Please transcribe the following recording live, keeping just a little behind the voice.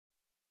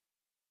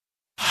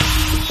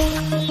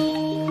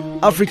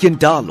African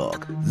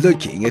Dialogue,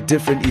 looking at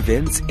different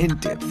events in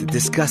depth,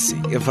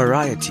 discussing a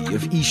variety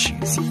of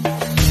issues.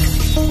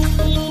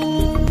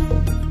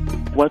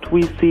 What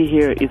we see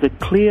here is a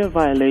clear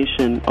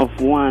violation of,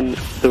 one,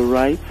 the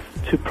rights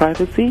to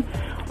privacy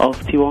of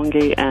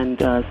Tiwonge and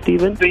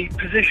Stephen. The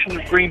position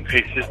of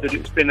Greenpeace is that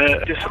it's been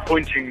a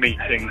disappointing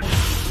meeting.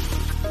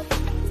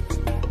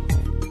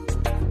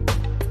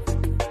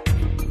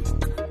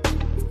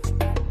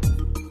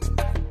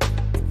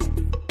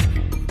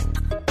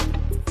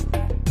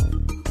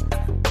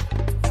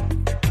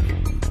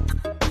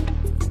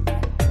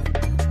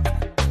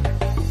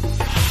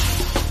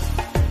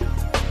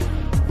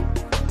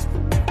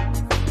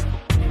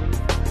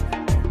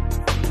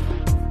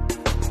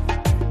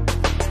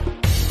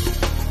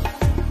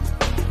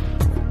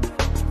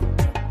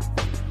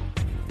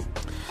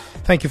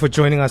 Thank you for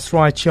joining us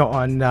right here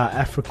on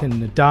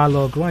African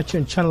Dialogue, right here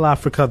on Channel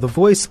Africa, the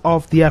voice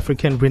of the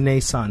African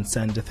Renaissance.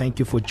 And thank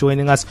you for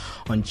joining us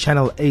on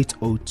Channel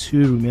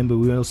 802. Remember,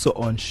 we're also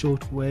on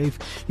shortwave.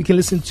 You can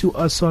listen to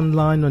us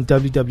online on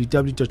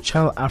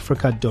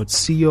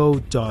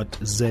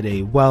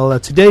www.channelafrica.co.za. Well,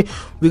 today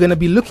we're going to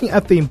be looking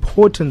at the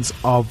importance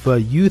of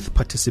youth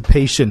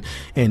participation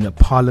in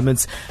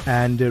parliaments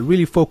and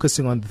really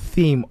focusing on the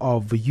theme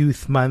of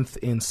Youth Month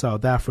in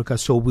South Africa.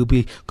 So we'll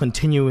be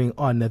continuing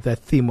on that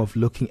theme of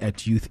looking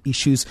at youth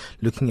issues,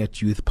 looking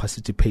at youth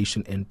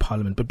participation in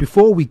parliament. But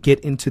before we get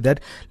into that,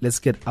 let's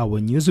get our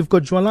news. We've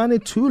got Jwalane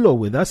Tulo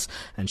with us,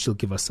 and she'll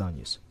give us our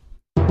news.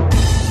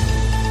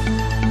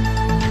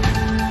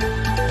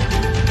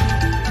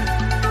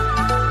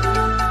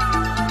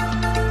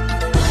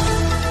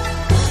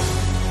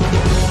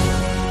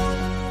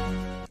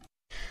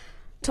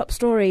 Top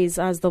stories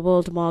as the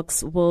world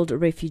marks World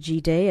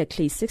Refugee Day. At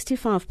least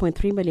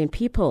 65.3 million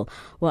people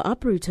were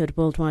uprooted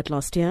worldwide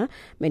last year,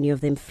 many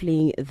of them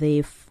fleeing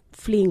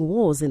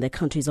wars in their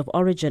countries of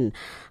origin.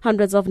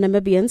 Hundreds of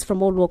Namibians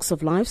from all walks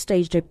of life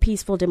staged a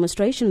peaceful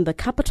demonstration in the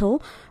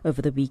capital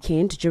over the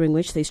weekend, during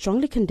which they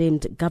strongly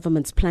condemned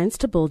government's plans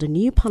to build a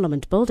new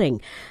parliament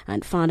building.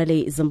 And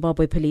finally,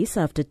 Zimbabwe police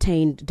have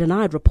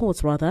denied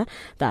reports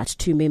that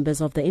two members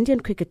of the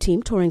Indian cricket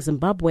team touring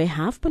Zimbabwe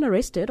have been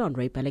arrested on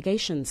rape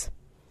allegations.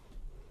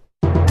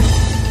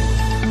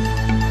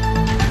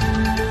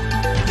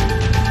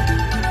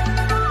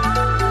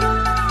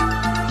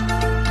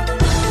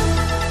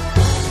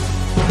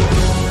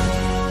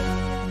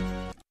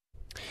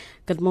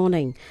 Good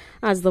morning.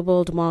 As the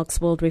world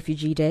marks World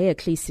Refugee Day,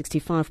 at least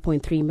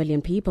 65.3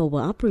 million people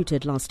were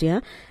uprooted last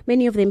year,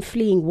 many of them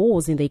fleeing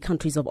wars in their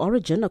countries of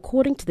origin,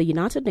 according to the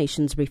United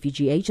Nations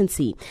Refugee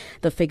Agency.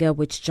 The figure,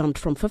 which jumped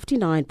from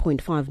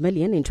 59.5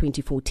 million in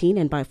 2014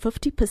 and by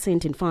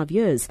 50% in 5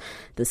 years.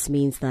 This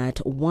means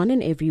that 1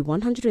 in every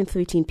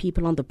 113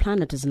 people on the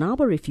planet is now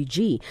a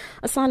refugee,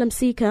 asylum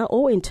seeker,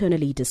 or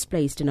internally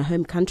displaced in a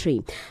home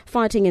country.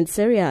 Fighting in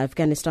Syria,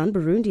 Afghanistan,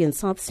 Burundi, and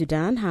South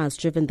Sudan has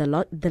driven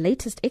the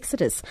latest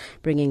exodus,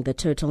 bringing the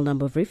total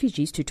number of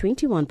refugees to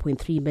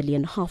 21.3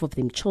 million, half of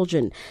them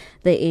children.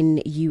 The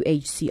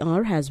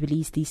UNHCR has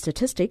released these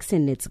statistics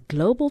in its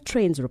Global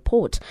Trends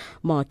report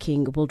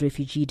marking World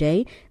Refugee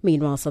Day.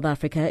 Meanwhile, South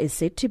Africa is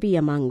said to be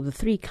among the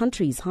 3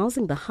 countries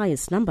housing the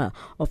highest number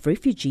of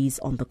refugees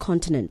on the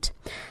continent.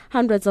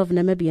 Hundreds of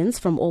Namibians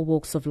from all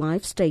walks of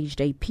life staged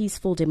a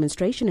peaceful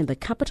demonstration in the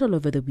capital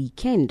over the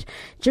weekend,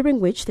 during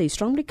which they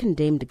strongly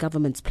condemned the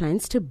government's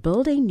plans to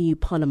build a new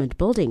parliament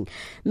building.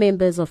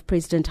 Members of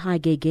President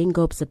Hage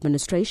Geingoob's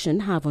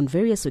administration have on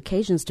various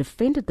occasions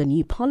defended the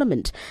new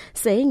parliament,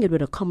 saying it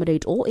would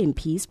accommodate all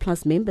MPs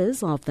plus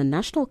members of the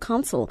National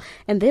Council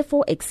and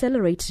therefore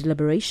accelerate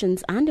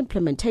deliberations and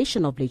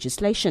implementation of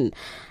legislation.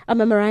 A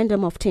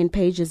memorandum of 10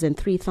 pages and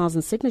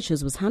 3,000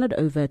 signatures was handed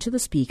over to the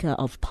Speaker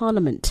of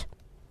Parliament.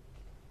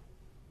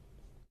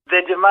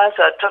 The demands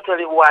are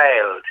totally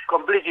wild,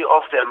 completely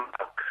off the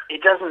mark.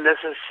 It doesn't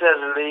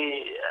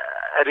necessarily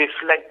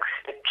reflect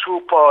the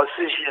true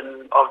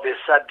position of the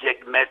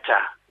subject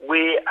matter.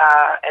 We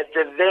are at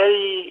the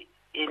very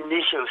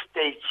initial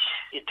stage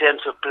in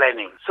terms of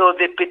planning. So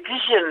the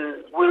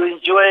petition will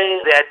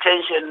enjoy the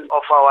attention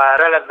of our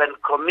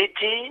relevant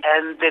committee,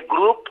 and the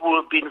group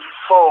will be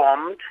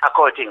informed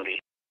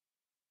accordingly.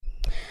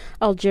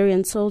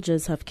 Algerian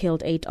soldiers have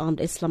killed 8 armed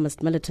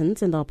Islamist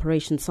militants in the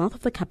operation south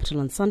of the capital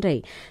on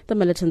Sunday. The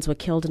militants were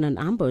killed in an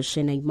ambush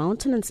in a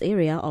mountainous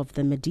area of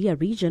the Media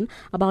region,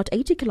 about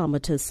 80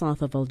 kilometers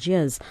south of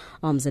Algiers.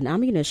 Arms and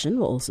ammunition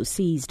were also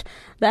seized.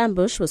 The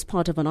ambush was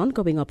part of an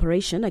ongoing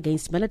operation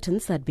against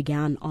militants that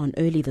began on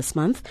early this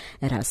month.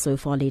 It has so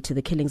far led to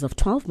the killings of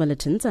 12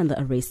 militants and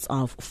the arrests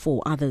of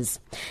 4 others.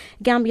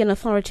 Gambian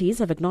authorities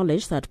have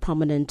acknowledged that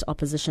prominent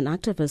opposition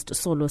activist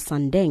Solo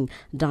Sandeng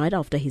died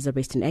after his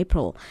arrest in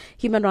April.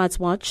 Human Rights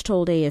Watch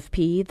told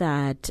AFP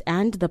that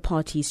and the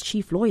party's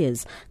chief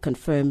lawyers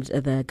confirmed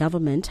the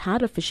government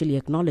had officially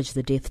acknowledged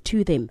the death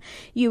to them.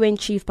 UN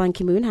Chief Ban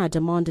Ki-moon had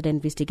demanded an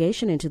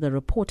investigation into the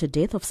reported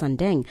death of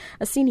Sandeng,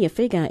 a senior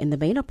figure in the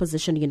main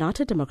opposition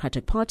United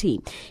Democratic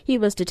Party. He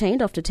was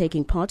detained after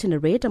taking part in a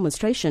rare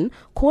demonstration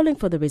calling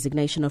for the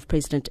resignation of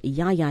President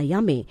Yahya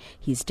Jammeh.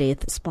 His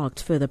death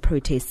sparked further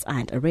protests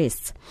and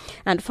arrests.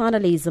 And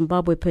finally,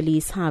 Zimbabwe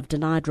police have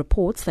denied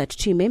reports that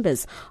two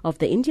members of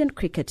the Indian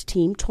cricket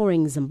team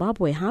touring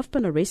Zimbabwe have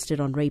been arrested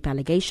on rape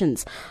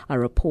allegations. A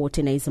report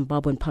in a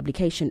Zimbabwean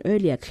publication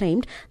earlier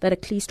claimed that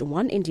at least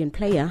one Indian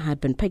player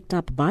had been picked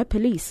up by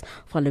police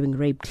following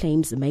rape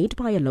claims made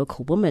by a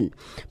local woman.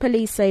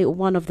 Police say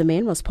one of the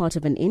men was part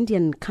of an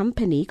Indian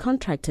company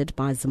contracted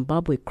by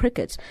Zimbabwe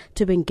Cricket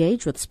to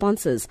engage with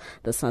sponsors.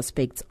 The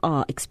suspects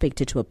are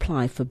expected to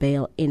apply for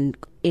bail in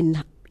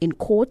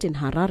court in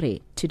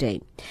Harare today.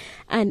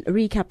 And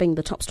recapping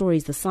the top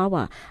stories this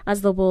hour,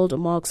 as the world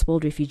marks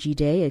World Refugee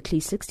Day, at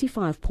least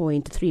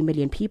 65.3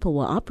 million people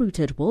were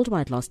uprooted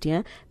worldwide last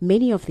year,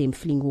 many of them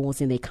fleeing wars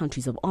in their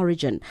countries of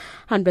origin.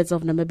 Hundreds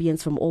of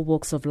Namibians from all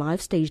walks of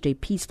life staged a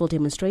peaceful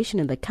demonstration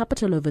in the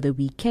capital over the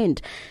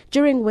weekend,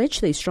 during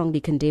which they strongly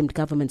condemned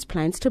government's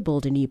plans to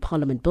build a new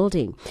parliament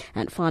building.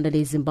 And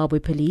finally, Zimbabwe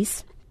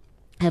police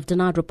have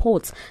denied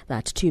reports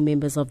that two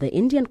members of the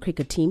Indian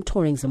cricket team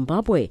touring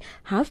Zimbabwe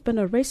have been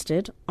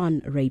arrested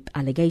on rape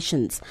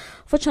allegations.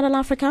 For Channel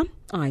Africa,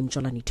 I'm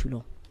Jolani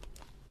Tulo.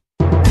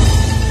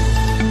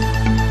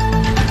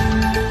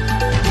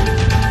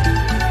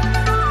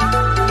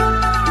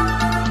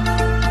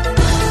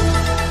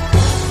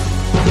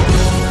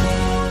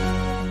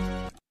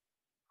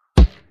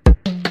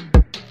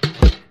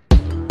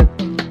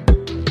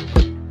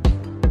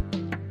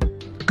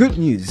 Good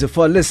news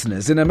for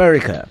listeners in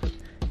America.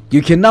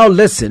 You can now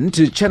listen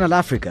to Channel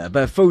Africa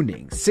by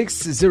phoning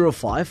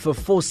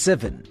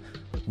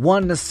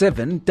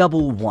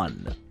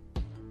 605-447-1711.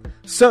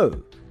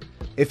 So,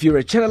 if you're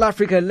a Channel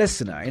Africa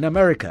listener in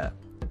America,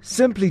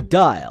 simply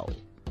dial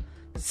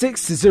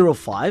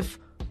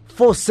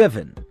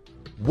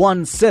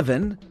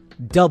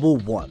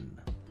 605-47-1711.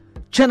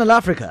 Channel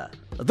Africa,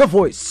 the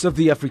voice of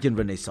the African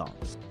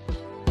Renaissance.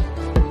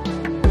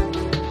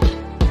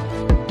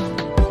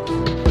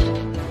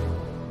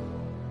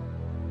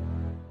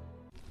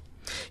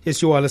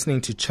 Yes, you are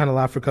listening to Channel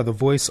Africa, the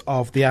voice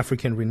of the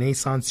African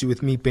Renaissance. You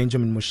with me,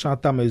 Benjamin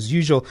Mushatam, as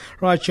usual,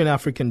 right here in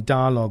African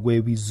Dialogue,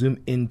 where we zoom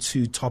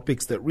into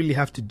topics that really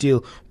have to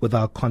deal with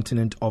our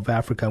continent of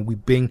Africa. And we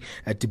bring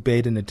a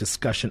debate and a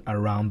discussion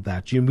around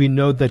that. We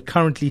know that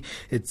currently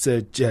it's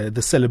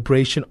the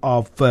celebration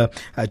of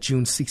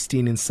June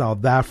 16 in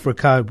South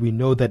Africa. We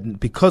know that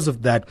because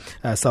of that,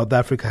 South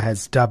Africa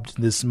has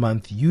dubbed this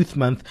month Youth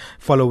Month,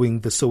 following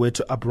the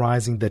Soweto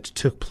uprising that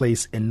took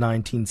place in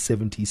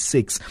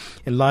 1976.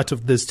 In light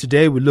of this,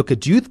 today we look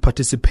at youth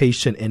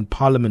participation in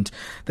Parliament.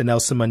 The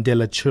Nelson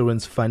Mandela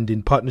Children's Fund,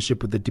 in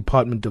partnership with the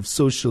Department of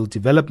Social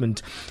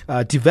Development,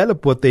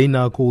 developed what they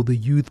now call the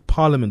Youth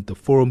Parliament. The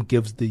forum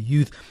gives the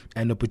youth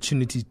an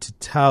opportunity to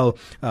tell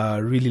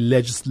really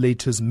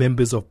legislators,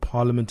 members of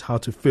Parliament, how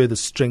to further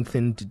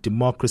strengthen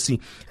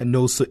democracy and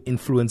also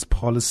influence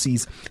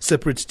policies.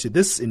 Separate to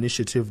this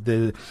initiative,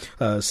 the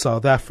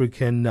South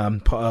African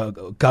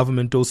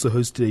government also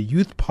hosted a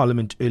youth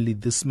parliament early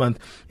this month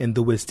in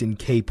the Western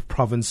Cape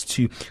province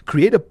to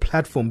create a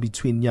platform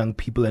between young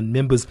people and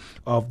members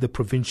of the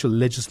provincial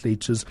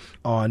legislatures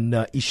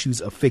on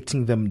issues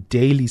affecting them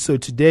daily. So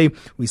today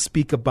we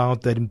speak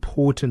about that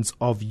importance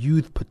of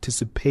youth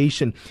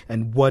participation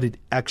and what it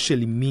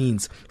actually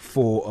means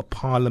for a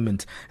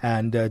parliament.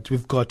 And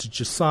we've got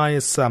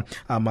Josias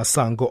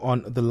Masango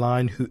on the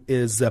line, who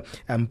is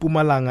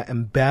Mpumalanga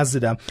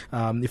Ambassador.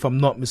 If I'm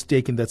not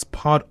mistaken, that's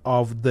part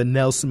of the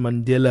Nelson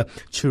Mandela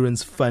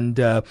Children's Fund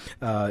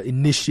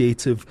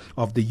initiative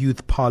of the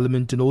Youth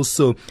Parliament. And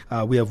also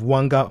we have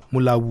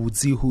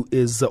WangaMulaudzi, who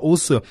is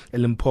also a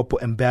Limpopo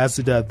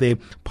Ambassador. They're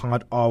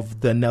part of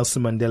the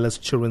Nelson Mandela's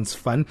Children's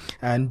Fund.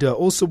 And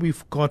also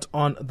we've got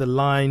on the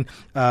line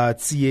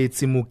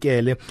Tsietsi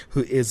Mokhele,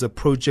 who is a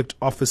project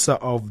officer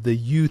of the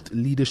youth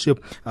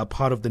leadership,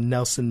 part of the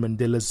Nelson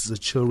Mandela's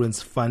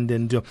Children's Fund.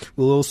 And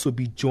we'll also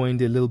be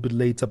joined a little bit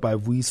later by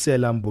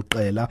Vuyisela,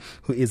 Mboxela,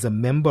 who is a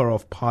member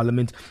of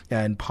Parliament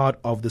and part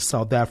of the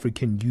South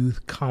African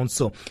Youth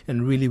Council.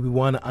 And really we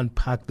want to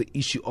unpack the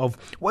issue of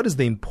what is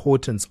the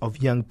importance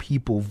of young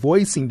people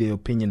voicing their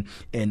opinion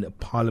in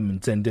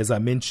Parliament. And as I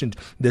mentioned,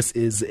 this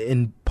is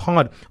in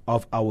part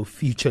of our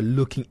feature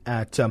looking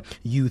at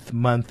Youth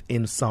Month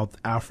in South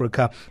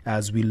Africa,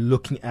 as we're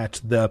looking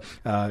at the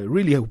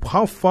really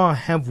how far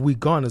have we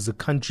gone as a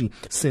country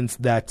since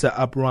that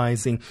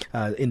uprising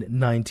in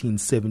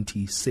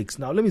 1976.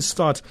 Now let me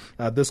start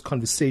this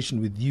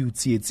conversation with you,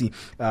 Tsietsi.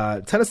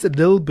 Tell us a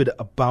little bit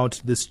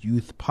about this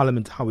Youth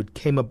Parliament, how it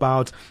came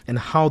about and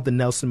how the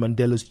Nelson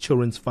Mandela's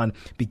Children's Fund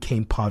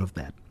became part of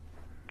that.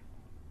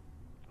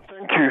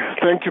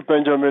 Thank you,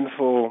 Benjamin,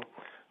 for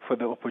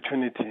the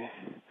opportunity.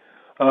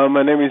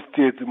 My name is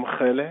Tsietsi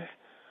Mokhele.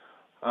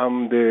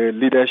 I'm the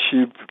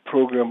Leadership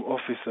Program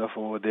Officer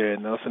for the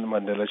Nelson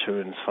Mandela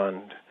Children's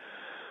Fund.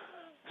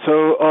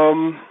 So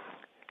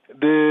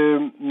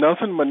the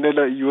Nelson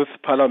Mandela Youth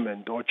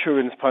Parliament or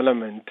Children's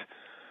Parliament,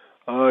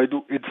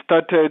 it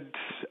started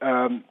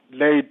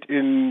late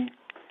in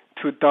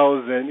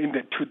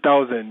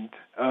 2000,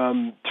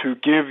 to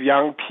give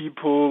young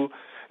people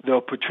the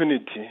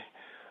opportunity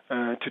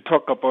to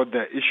talk about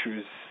their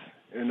issues,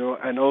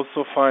 and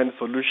also find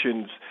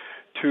solutions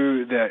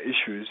to their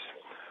issues.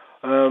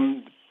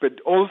 But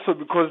also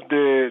because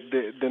the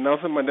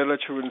Nelson Mandela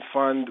Children's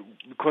Fund,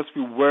 because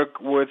we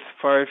work with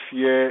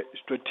 5-year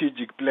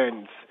strategic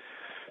plans.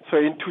 So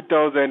in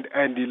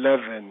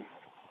 2011,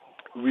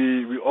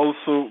 we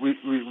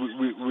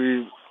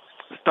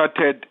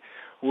started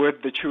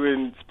with the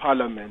Children's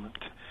Parliament,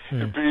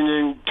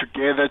 bringing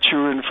together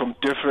children from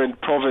different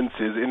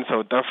provinces in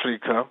South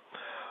Africa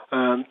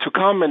to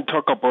come and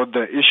talk about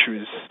the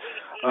issues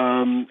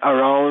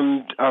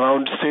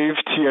around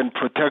safety and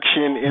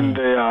protection in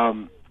their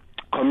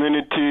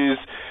communities,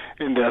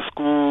 in their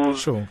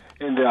schools,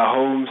 in their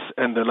homes,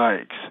 and the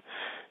likes.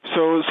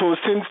 So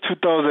since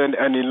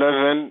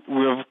 2011,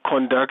 we have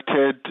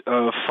conducted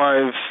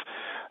 5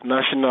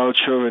 National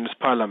Children's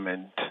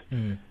Parliament.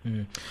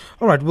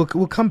 All right,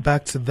 we'll come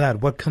back to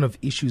that. What kind of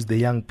issues the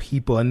young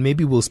people, and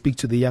maybe we'll speak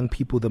to the young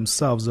people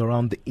themselves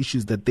around the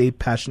issues that they're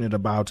passionate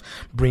about,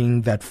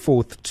 bringing that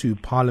forth to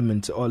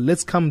Parliament. Or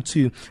let's come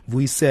to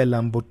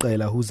Vuyisela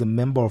Mboxela, who's a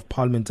member of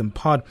Parliament and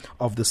part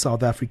of the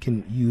South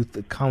African Youth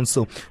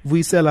Council.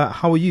 Vuyisela,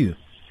 how are you?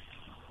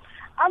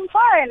 I'm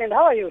fine, and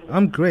how are you?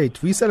 I'm great.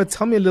 Vuyisela,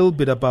 tell me a little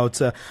bit about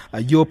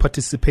your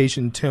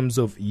participation in terms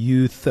of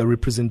youth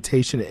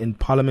representation in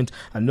Parliament.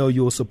 I know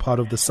you're also part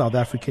of the South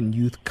African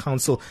Youth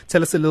Council.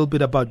 Tell us a little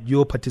bit about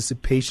your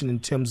participation in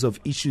terms of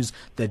issues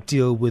that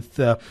deal with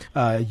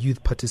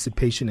youth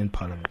participation in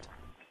Parliament.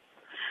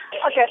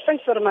 Okay,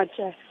 thanks very much.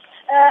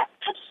 I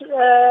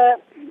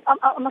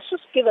must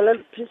just give a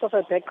little piece of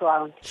a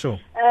background. Sure.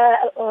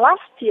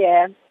 Last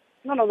year,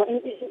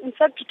 in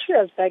fact 2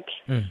 years back,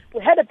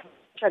 we had a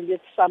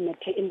Youth Summit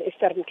in the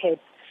Eastern Cape,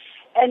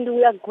 and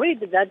we agreed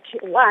that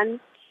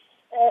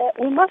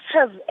we must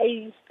have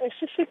a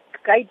specific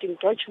guiding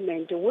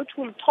document which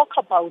will talk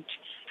about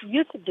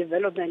youth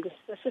development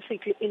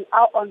specifically in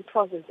our own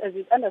province, as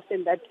we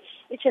understand that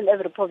each and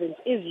every province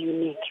is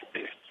unique.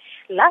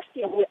 Last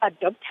year we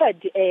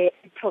adopted a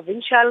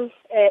provincial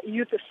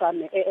youth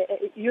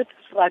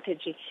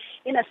strategy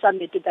in a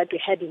summit that we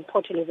had in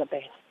Port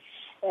Elizabeth,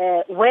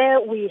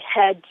 where we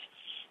had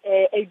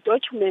a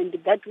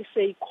document that we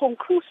say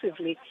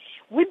conclusively,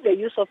 with the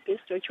use of this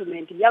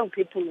document, young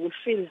people will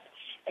feel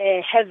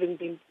having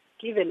been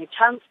given a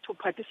chance to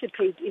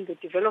participate in the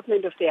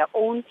development of their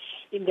own,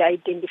 in the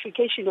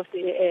identification of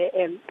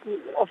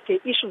the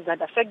issues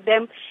that affect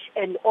them,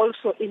 and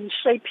also in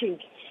shaping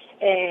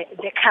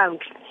the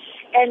country.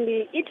 And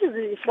it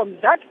is from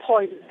that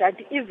point that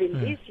even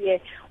this year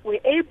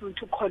we're able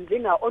to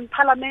convene our own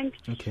parliament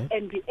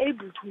and be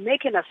able to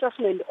make an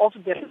assessment of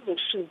the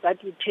resolutions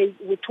that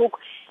we took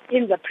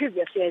in the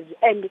previous years.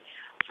 And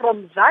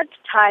from that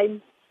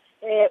time,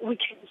 we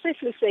can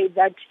safely say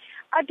that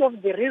out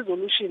of the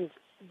resolutions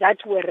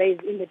that were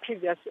raised in the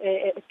previous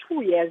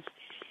 2 years,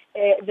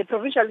 the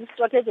provincial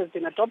strategy has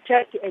been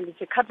adopted, and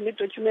it's a cabinet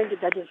document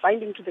that is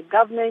binding to the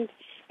government,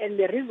 and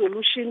the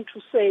resolution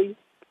to say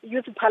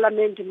youth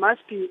parliament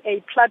must be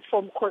a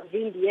platform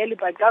convened yearly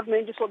by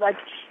government so that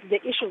the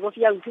issues of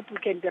young people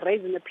can be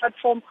raised in a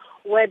platform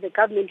where the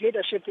government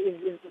leadership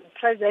is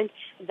present.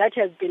 That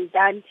has been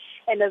done.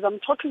 And as I'm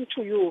talking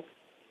to you,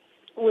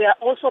 we are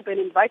also been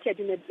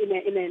invited in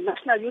a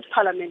national youth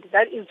parliament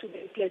that is to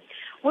take place,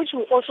 which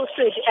we also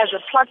see as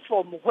a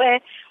platform where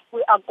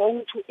we are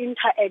going to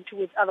interact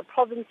with other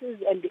provinces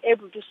and be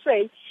able to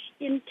say,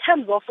 in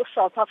terms of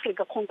South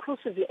Africa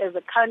conclusively as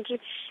a country,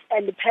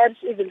 and perhaps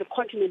even the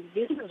continent,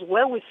 this is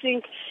where we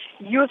think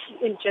youth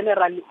in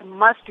general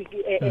must be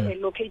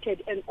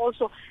located. And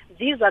also,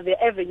 these are the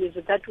avenues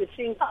that we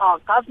think our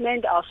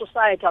government, our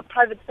society, our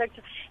private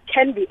sector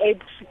can be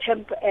able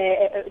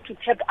to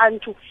tap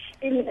into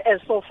in as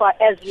so far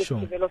as youth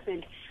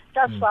development.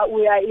 That's why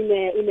we are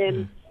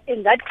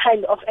in that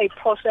kind of a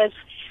process,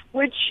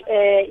 which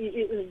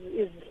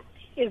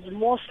is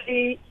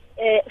mostly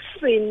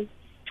seen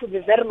to be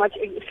very much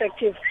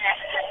effective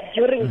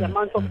during the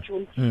month of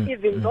June,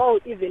 even though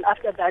even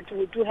after that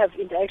we do have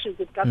interactions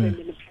with government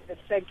in the private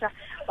sector,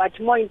 but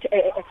more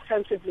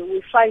extensively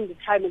we find the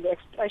time and the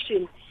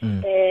expression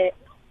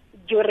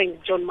during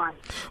June month.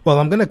 Well,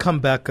 I'm going to come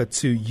back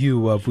to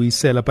you,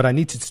 Vuyisela, but I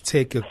need to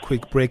take a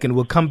quick break, and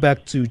we'll come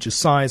back to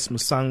Josias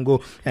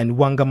Masango and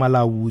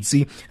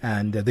WangaMulaudzi,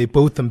 and they're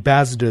both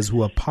ambassadors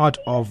who are part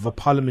of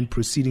Parliament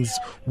proceedings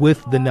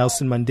with the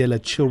Nelson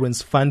Mandela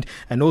Children's Fund.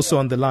 And also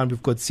on the line,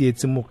 we've got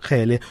Tsietsi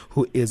Mokhele,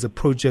 who is a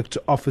project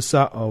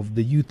officer of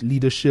the Youth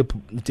Leadership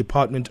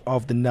Department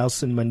of the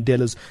Nelson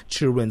Mandela's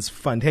Children's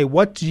Fund. Hey,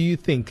 what do you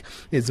think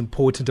is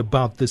important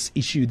about this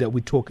issue that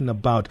we're talking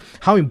about?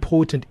 How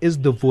important is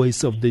the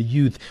voice of the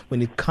youth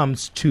when it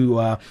comes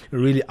to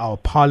really our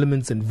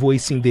parliaments and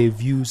voicing their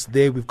views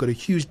there. We've got a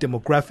huge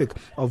demographic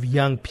of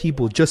young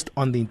people just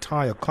on the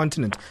entire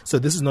continent. So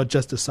this is not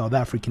just a South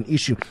African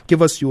issue.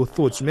 Give us your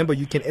thoughts. Remember,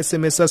 you can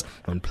SMS us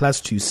on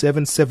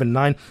 +27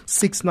 79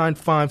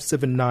 695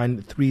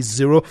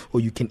 7930, or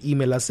you can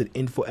email us at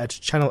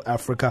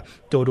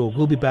info@channelafrica.org.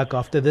 We'll be back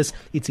after this.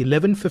 It's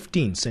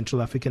 11:15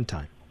 Central African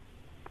Time.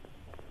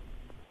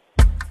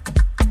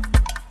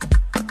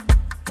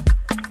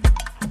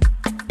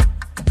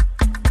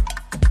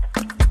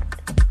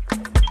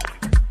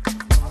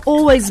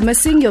 Always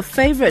missing your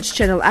favorite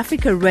Channel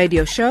Africa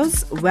radio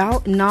shows?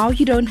 Well, now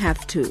you don't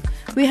have to.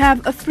 We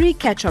have a free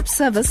catch-up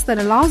service that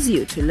allows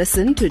you to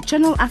listen to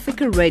Channel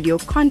Africa radio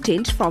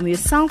content from your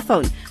cell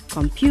phone,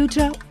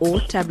 computer or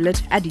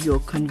tablet at your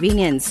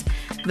convenience.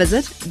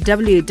 Visit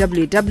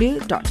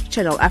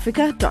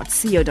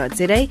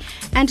www.channelafrica.co.za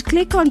and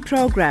click on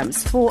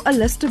programs for a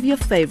list of your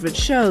favorite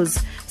shows.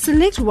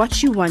 Select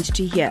what you want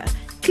to hear.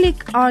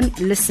 Click on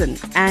Listen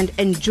and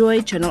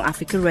enjoy Channel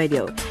Africa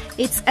Radio.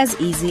 It's as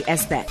easy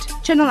as that.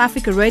 Channel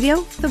Africa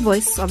Radio, the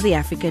voice of the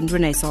African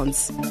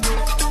Renaissance.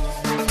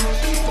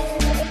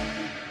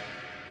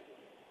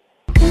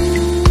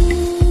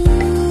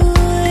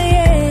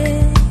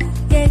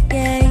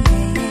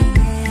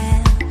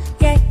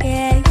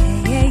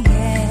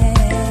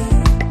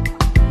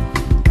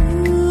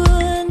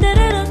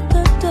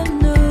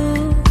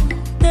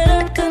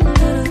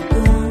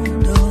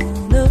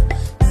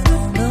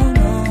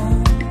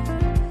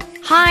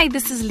 Hi,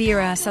 this is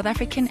Lyra, South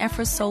African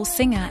Afro Soul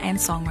singer and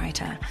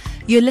songwriter.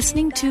 You're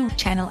listening to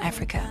Channel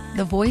Africa,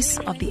 the voice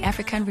of the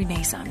African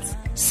Renaissance,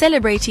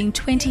 celebrating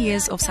 20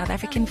 years of South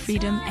African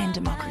freedom and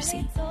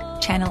democracy.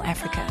 Channel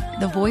Africa,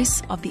 the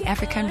voice of the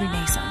African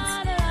Renaissance.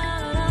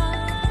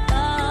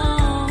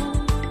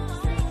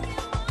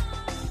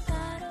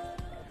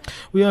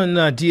 We're on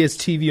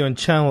DSTV on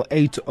channel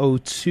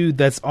 802.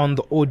 That's on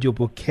the audio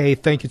bouquet.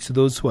 Thank you to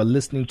those who are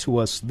listening to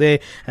us there.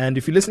 And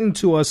if you're listening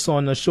to us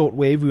on a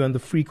shortwave, we're on the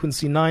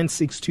frequency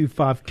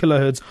 9625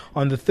 kilohertz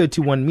on the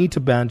 31 meter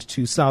band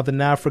to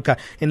Southern Africa.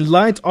 In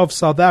light of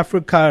South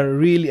Africa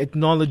really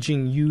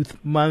acknowledging Youth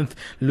Month,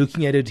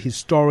 looking at it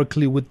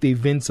historically with the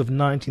events of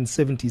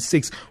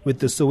 1976 with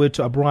the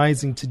Soweto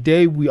uprising,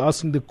 today we're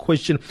asking the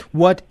question,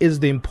 what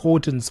is the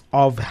importance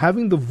of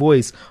having the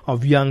voice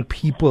of young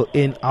people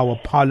in our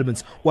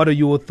parliaments? What are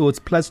your thoughts?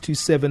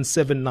 +27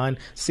 79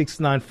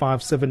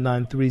 695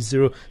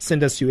 7930.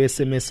 Send us your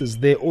SMSs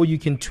there, or you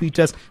can tweet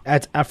us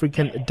at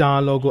African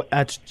Dialogue or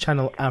at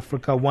Channel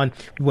Africa 1.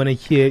 We want to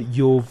hear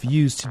your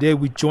views. Today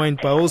we're joined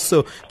by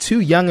also two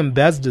young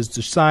ambassadors,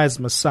 Josias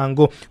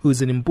Masango, who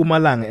is an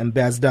Mpumalanga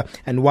Ambassador,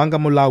 and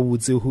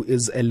WangaMulaudzi, who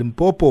is a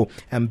Limpopo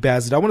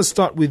Ambassador. I want to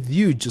start with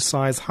you,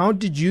 Josias. How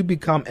did you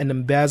become an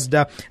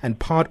ambassador and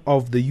part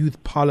of the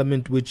Youth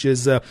Parliament, which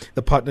is the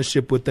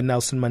partnership with the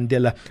Nelson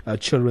Mandela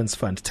Children's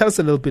Fund? Tell us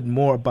a little bit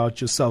more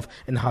about yourself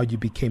and how you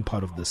became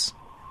part of this.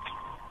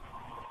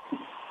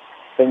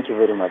 Thank you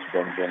very much,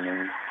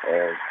 Benjamin.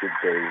 Good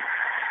day.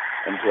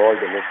 And to all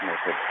the listeners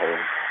at home,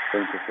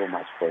 thank you so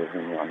much for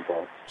having me on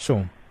board.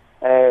 Sure.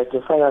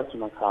 Josias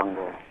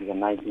Masango is a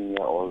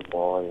 19-year-old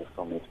boy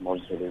from a small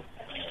village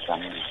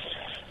family.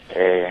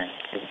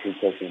 He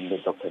teaches in the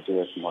Dr.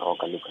 Tsietsi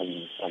Mokhele local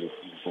municipality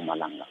in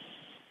Mpumalanga.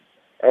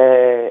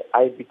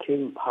 I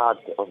became part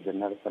of the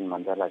Nelson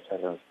Mandela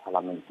Children's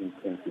Parliament in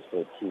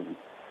 2013,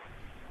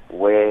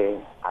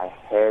 where I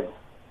had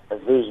a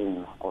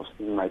vision of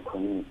seeing my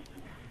community,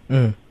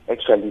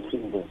 actually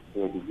seeing the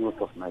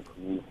youth of my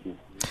community.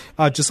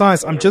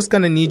 Josias, I'm just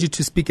going to need you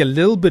to speak a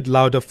little bit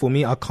louder for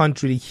me. I can't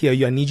really hear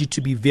you. I need you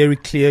to be very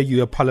clear.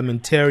 You're a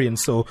parliamentarian,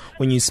 so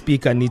when you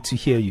speak, I need to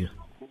hear you.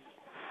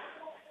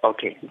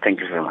 Okay, thank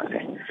you very much.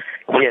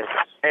 Yes,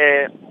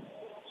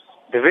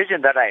 the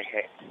vision that I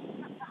had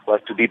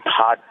was to be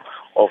part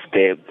of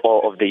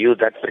the youth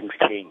that brings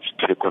change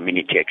to the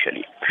community,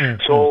 actually.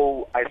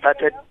 So I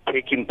started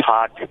taking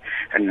part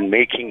and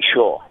making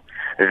sure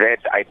that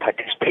I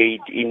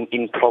participate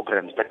in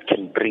programs that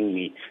can bring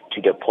me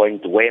to the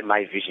point where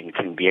my vision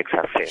can be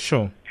exercised.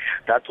 Sure.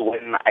 That's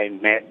when I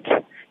met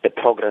the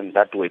programs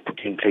that were put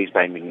in place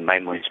by my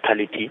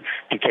municipality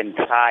to can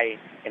try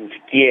and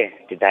steer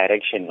the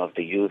direction of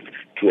the youth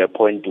to a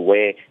point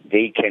where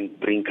they can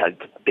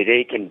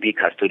be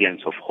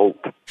custodians of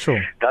hope.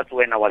 Sure. That's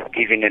when I was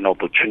given an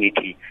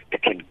opportunity to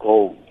can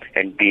go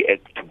and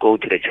to go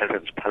to the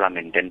Children's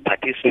Parliament and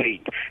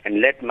participate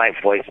and let my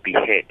voice be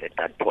heard at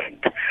that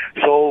point.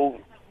 So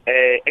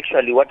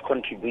actually what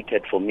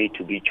contributed for me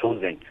to be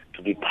chosen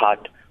to be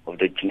part of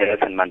the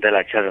Nelson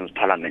Mandela Children's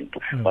Parliament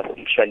was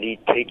actually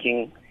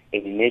starting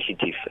an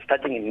initiative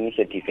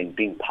and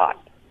being part.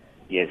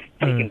 Yes,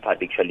 taking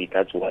part actually,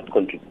 that's what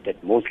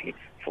contributed mostly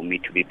for me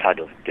to be part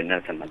of the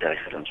Nelson Mandela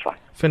Children's Fund.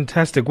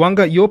 Fantastic.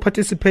 Wanga, your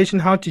participation,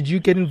 how did you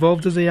get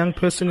involved as a young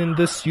person in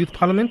this youth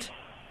parliament?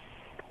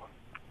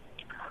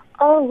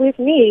 Oh, with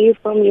me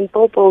from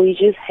Limpopo, we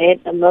just had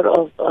a lot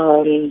of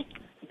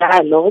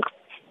dialogue,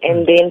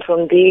 and then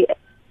from there,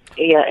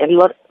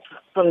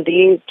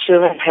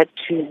 children had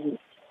to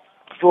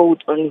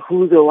vote on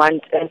who they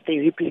want as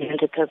their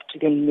representative to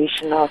the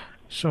national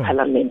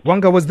parliament.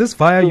 Wanga, was this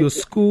via your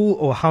school,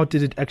 or how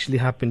did it actually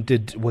happen?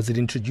 Was it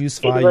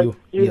introduced via you? It was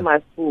through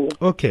my school.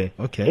 Okay.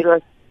 It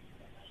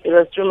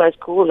was through my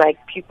school, like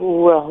people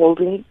who were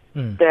holding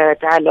the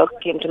dialogue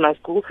came to my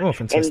school. Oh,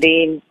 fantastic.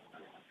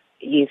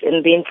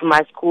 And then from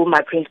my school,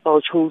 my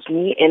principal chose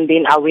me, and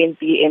then I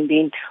went there, and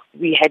then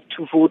we had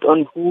to vote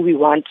on who we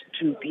want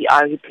to be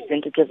our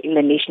representative in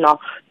the National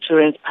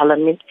Children's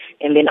Parliament,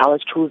 and then I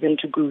was chosen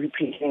to go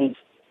represent.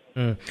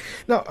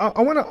 Now,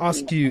 I want to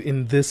ask you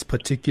in this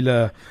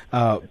particular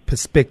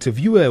perspective.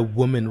 You are a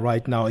woman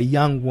right now, a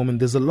young woman.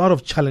 There's a lot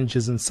of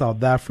challenges in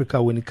South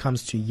Africa when it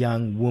comes to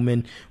young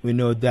women. We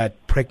know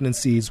that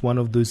pregnancy is one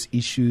of those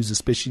issues,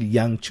 especially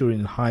young children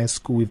in high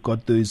school. We've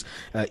got those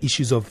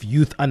issues of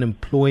youth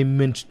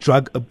unemployment,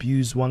 drug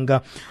abuse,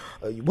 Wanga.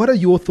 What are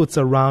your thoughts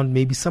around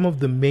maybe some of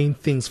the main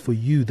things for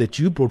you that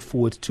you brought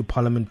forward to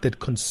Parliament that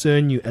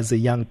concern you as a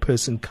young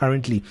person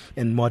currently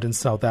in modern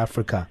South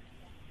Africa?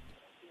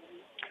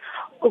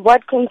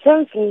 What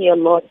concerns me a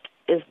lot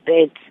is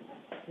that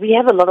we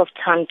have a lot of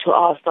time to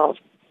ourselves,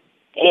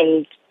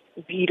 and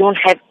we don't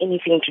have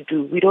anything to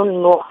do. We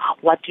don't know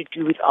what to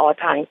do with our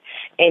time,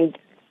 and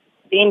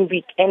then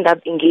we end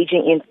up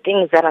engaging in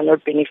things that are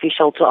not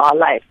beneficial to our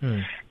life.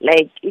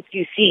 Like, if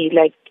you see,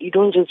 like, you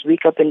don't just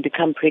wake up and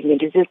become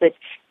pregnant. It's just that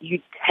you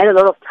had a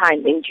lot of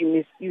time and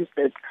you misused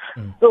it.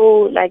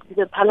 So, like, with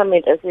the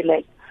Parliament, I say,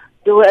 like,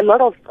 there were a lot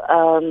of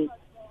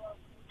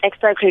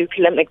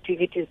extracurricular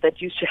activities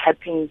that used to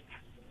happen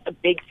a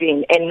big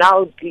thing, and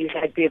now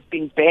they've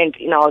been banned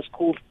in our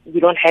schools. We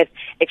don't have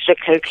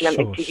extracurricular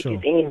activities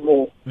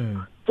anymore.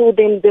 So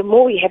then the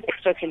more we have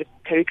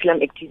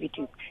extracurricular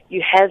activities,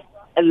 you have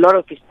a lot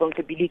of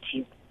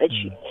responsibilities that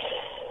you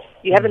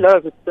have a lot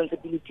of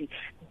responsibility.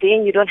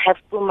 Then you don't have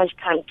so much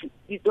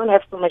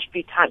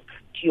free time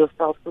to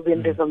yourself. So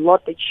then there's a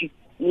lot that you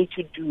need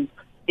to do.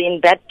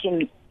 Then that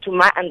can, to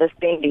my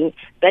understanding,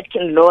 that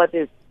can lower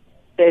the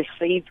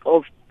rate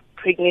of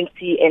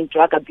pregnancy and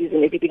drug abuse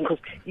and everything, because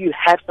you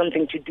have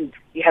something to do.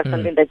 You have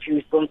something that you're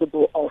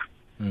responsible of.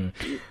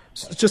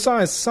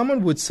 Josias,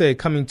 someone would say,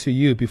 coming to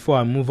you before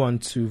I move on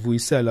to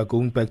Vuyisela,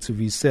 going back to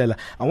Vuyisela,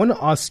 I want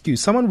to ask you,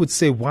 someone would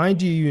say, why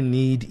do you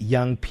need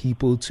young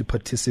people to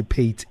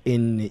participate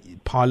in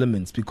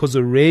parliaments? Because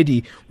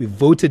already we've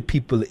voted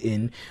people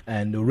in,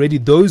 and already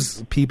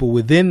those people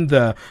within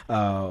the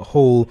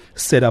whole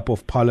setup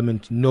of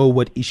parliament know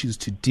what issues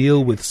to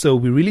deal with. So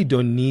we really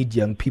don't need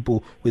young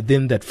people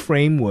within that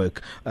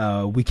framework.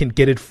 We can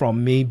get it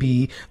from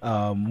maybe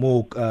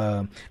more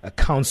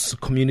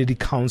community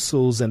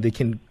councils, and they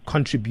can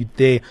contribute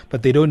there,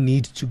 but they don't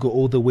need to go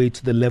all the way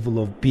to the level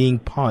of being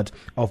part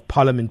of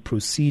parliament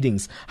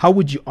proceedings. How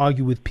would you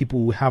argue with people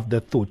who have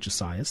that thought,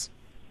 Josias?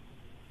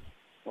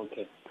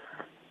 Okay.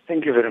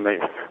 Thank you very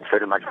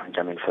much,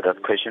 Benjamin, for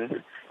that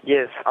question.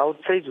 Yes, I would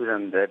say to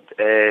them that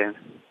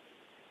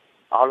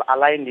I'll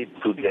align it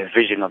to the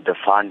vision of the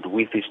fund,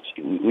 which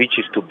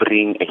is to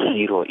bring a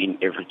hero in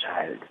every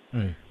child.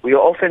 We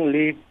often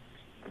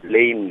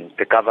blame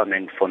the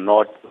government for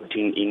not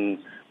putting in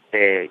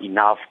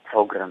enough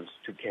programs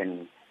to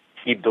can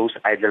keep those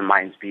idle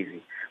minds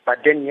busy. But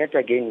then yet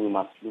again, we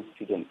must look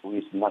at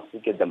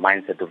the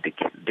mindset of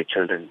the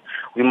children.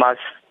 We must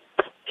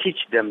teach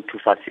them to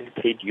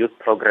facilitate youth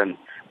programs,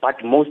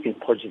 but most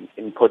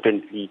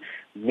importantly,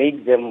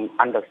 make them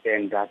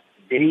understand that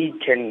they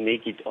can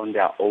make it on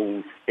their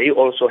own. They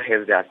also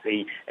have their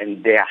say,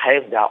 and they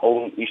have their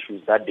own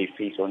issues that they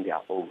face on their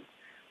own.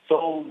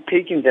 So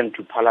taking them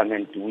to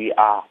Parliament, we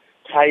are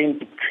trying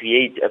to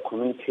create a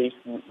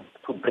communication,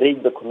 to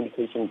break the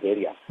communication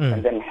barrier,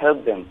 and then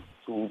help them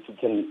to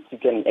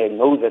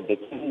know that they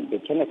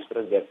can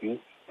express their views,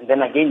 and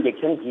then again they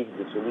can give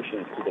the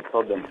solutions to the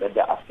problems that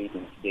they are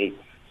facing today.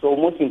 So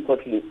most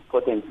importantly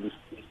is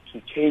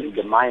to change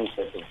the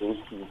mindset of those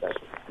people, that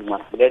we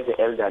must let the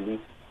elderly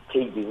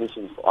take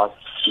decisions for us,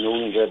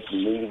 knowing that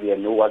maybe they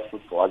know what's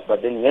good for us,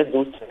 but then let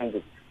those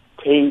changes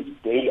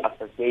take day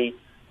after day.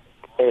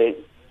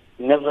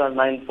 Never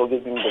mind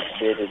forgetting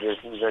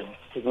that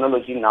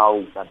technology now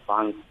is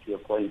advanced to a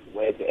point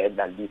where the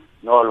elderly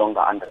no longer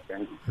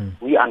understand it.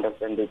 We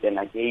understand it, and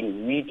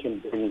again, we can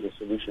bring the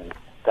solution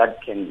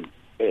that can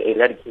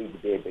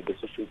eradicate the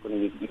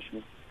socio-economic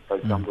issues, for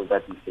example,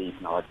 that we face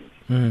nowadays.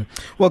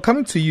 Well,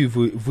 coming to you,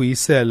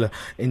 Vuyisela,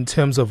 in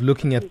terms of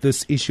looking at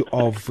this issue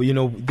of,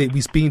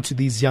 we're speaking to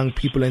these young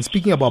people and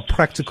speaking about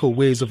practical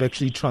ways of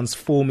actually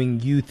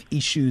transforming youth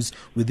issues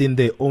within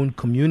their own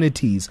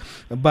communities.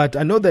 But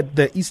I know that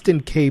the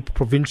Eastern Cape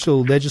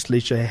Provincial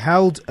Legislature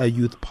held a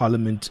youth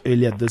parliament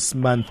earlier this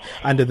month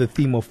under the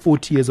theme of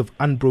 40 years of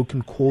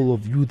unbroken call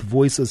of youth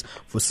voices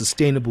for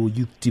sustainable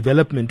youth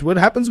development. What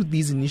happens with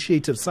these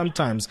initiatives,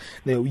 sometimes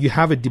you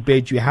have a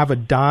debate, you have a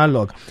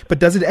dialogue, but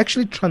does it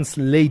actually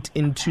translate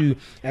into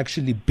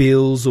actually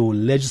bills or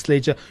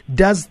legislature?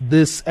 Does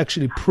this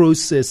actually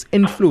process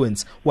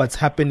influence what's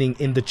happening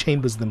in the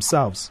chambers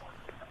themselves?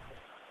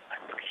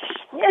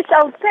 Yes,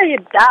 I would say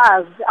it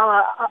does.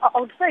 I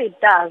would say it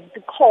does,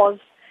 because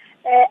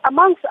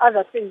Amongst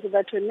other things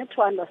that we need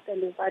to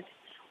understand is that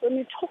when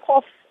you talk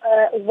of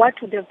what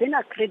would have been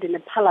agreed in the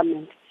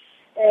parliament,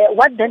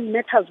 what then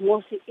matters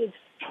most is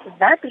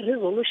that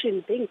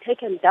resolution being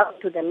taken down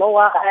to the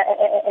lower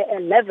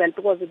level,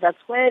 because that's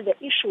where the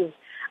issues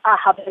are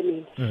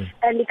happening.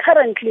 And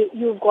currently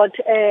you've got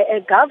a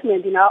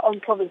government in our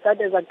own province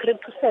that has agreed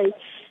to say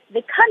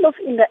the kind of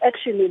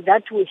interaction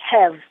that we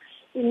have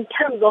in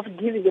terms of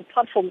giving a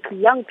platform to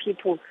young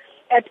people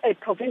at a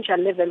provincial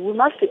level, we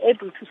must be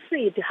able to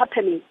see it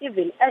happening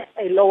even at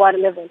a lower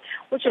level,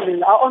 which is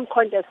in our own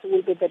context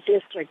will be the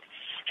district.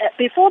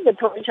 Before the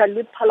provincial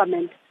youth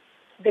parliament,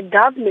 the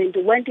government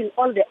went in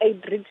all the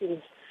 8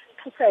 regions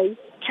to say,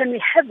 can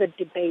we have a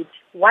debate?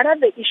 What are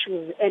the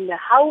issues and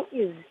how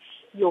is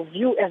your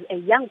view as a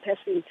young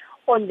person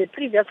on the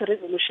previous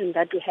resolution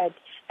that we had?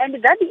 And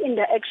that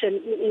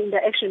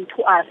interaction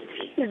to us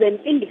is an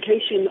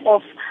indication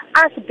of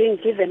us being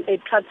given a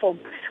platform.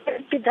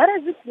 But be that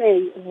as it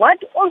may, what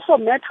also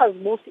matters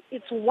most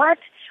is what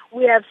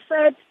we have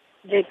said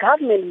the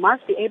government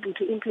must be able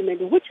to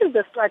implement, which is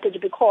the strategy,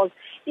 because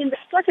in the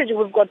strategy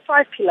we've got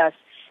 5 pillars.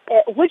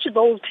 Which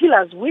those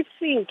pillars we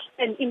think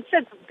and in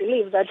fact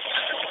believe that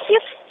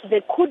if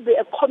there could be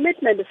a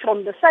commitment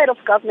from the side of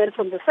government,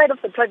 from the side of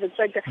the private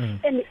sector,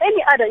 and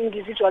any other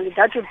individual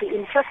that would be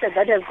interested,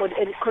 that has got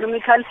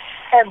economical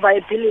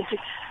viability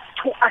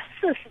to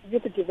assist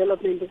youth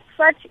development,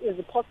 such is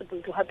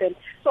possible to happen.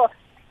 So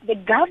the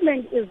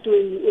government is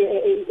doing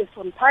its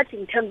own part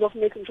in terms of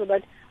making sure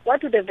that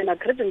what would have been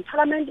agreed in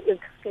Parliament is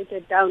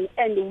cascaded down,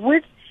 and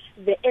with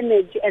the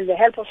energy and the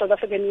help of South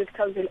African Youth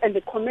Council and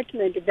the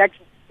commitment that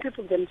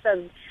people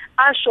themselves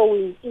are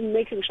showing in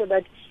making sure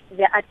that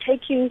they are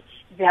taking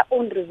their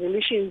own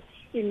resolutions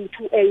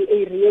into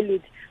a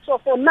reality. So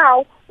for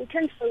now, we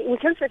can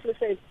safely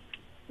say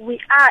we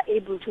are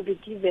able to be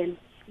given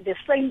the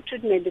same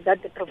treatment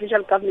that the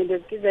provincial government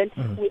has given.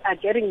 We are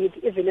getting it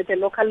even at the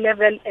local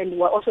level, and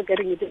we are also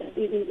getting it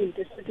in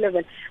district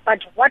level. But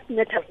what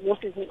matters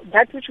most is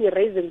that which we are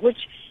raising, which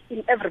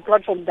in every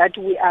platform that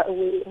we are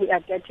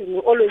getting. We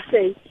always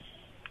say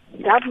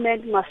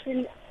government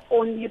mustn't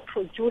only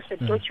produce a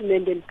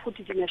document and put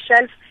it in a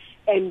shelf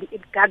and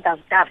it gathers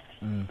dust.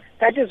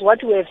 That is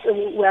what we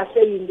are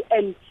saying.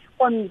 And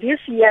on this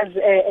year's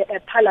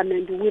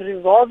parliament, we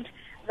resolved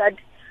that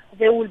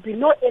there will be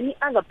no any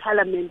other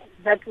parliament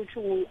that which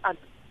we are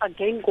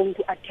again going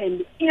to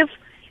attend if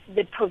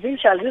the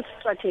provincial youth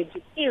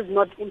strategy is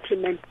not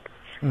implemented,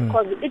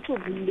 because it will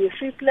be a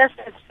fruitless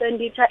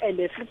expenditure and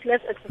a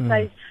fruitless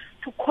exercise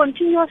to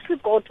continuously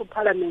go to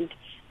parliament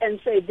and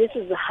say this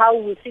is how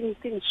we think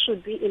things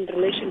should be in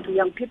relation to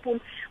young people,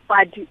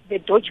 but the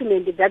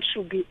document that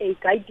should be a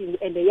guiding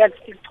and a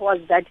yardstick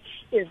towards that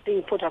is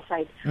being put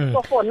aside.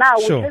 So for now,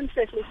 we can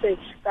safely say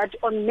that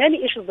on many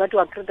issues that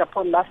were agreed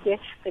upon last year,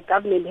 the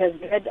government has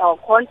heard our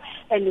call,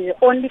 and the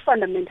only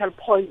fundamental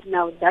point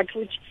now, that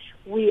which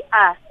we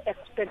are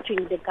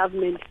expecting the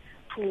government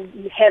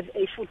to have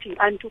a footing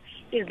onto,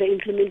 is the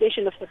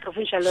implementation of the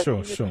provincial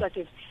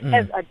strategy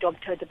as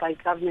adopted by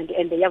government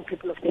and the young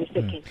people of the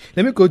state.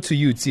 Let me go to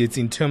you, Tsietsi,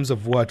 in terms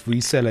of what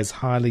Vuyisela is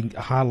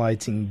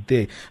highlighting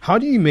there. How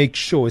do you make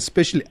sure,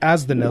 especially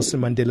as the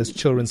Nelson Mandela's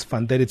Children's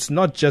Fund, that it's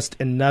not just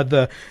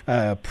another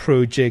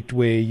project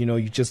where,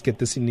 you just get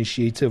this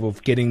initiative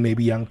of getting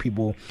maybe young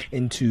people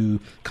into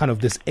kind of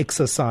this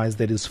exercise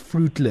that is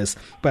fruitless,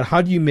 but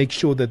how do you make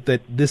sure that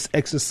this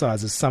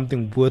exercise is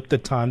something worth the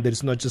time, that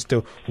it's not just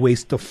a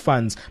waste of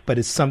funds, but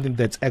it's something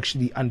that's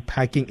actually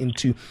unpacking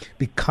into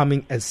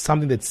becoming as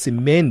something that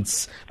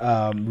cements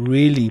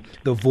really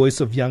the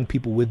voice of young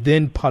people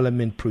within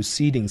parliament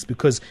proceedings?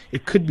 Because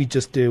it could be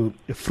just a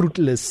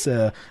fruitless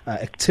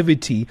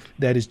activity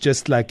that is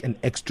just like an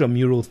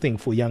extramural thing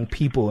for young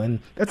people, and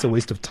that's a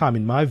waste of time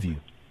in my view.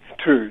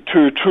 True,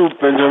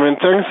 Benjamin.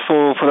 Thanks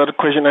for that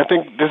question. I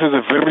think this is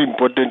a very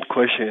important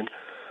question.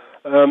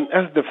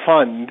 As the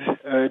fund,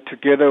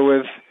 together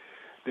with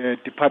the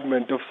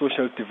Department of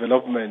Social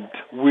Development,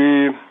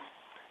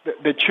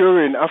 the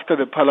children after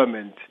the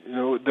parliament,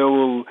 they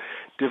will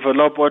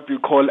develop what we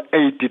call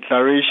a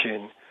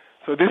declaration.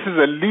 So this is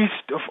a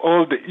list of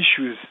all the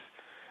issues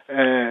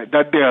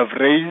that they have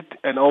raised,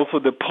 and also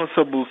the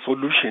possible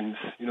solutions,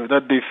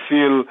 that they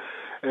feel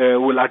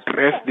will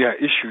address their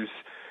issues.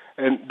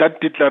 And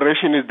that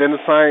declaration is then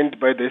signed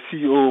by the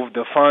CEO of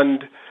the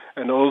fund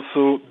and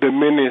also the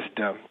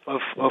minister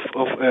of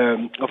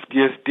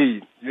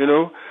DSD,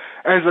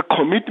 as a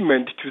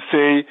commitment to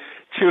say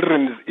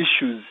children's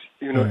issues,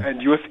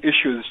 and youth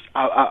issues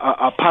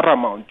are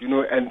paramount,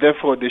 and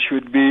therefore they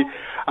should be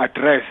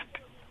addressed.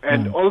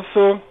 And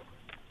also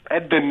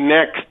at the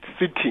next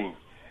sitting,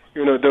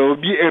 there will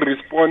be a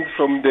response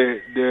from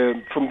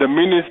the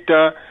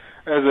minister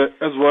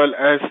as well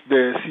as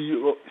the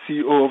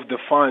CEO of the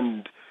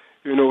fund,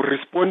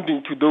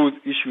 responding to those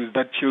issues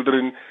that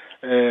children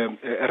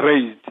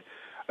raised.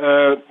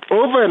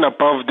 Over and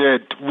above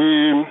that,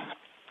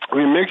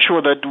 we make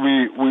sure that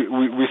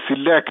we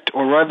select,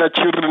 or rather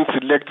children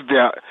select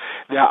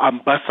their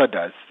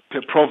ambassadors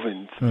per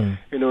province,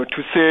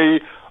 to say,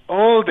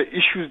 all the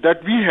issues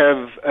that we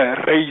have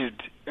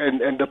raised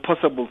and the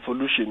possible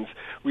solutions.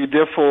 We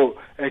therefore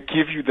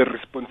give you the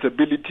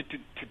responsibility to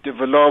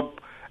develop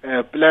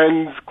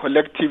plans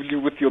collectively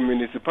with your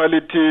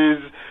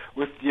municipalities,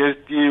 with the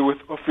SD, with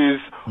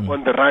Office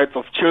on the Rights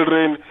of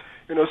Children,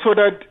 so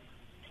that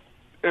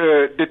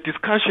the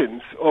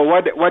discussions or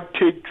what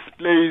takes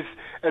place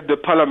at the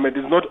Parliament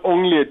is not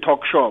only a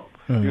talk shop,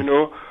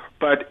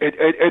 but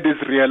it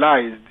is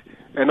realized.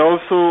 And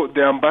also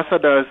the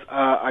ambassadors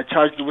are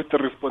charged with the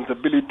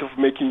responsibility of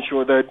making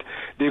sure that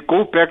they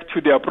go back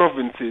to their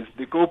provinces,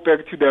 they go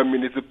back to their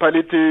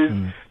municipalities,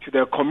 to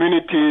their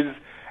communities,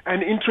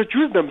 and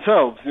introduce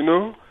themselves,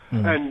 and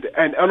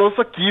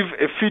also give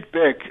a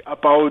feedback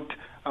about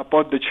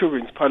the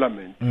Children's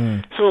Parliament.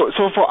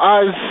 So for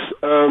us,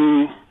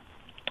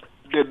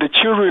 the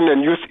children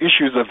and youth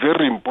issues are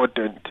very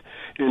important,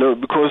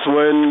 because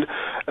when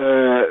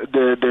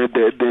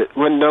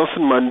when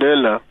Nelson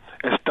Mandela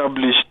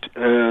established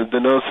the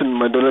Nelson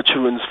Mandela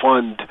Children's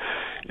Fund,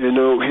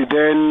 he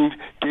then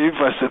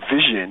gave us a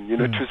vision,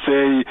 to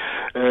say,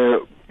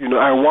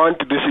 I want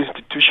this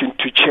institution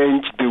to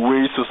change the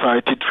way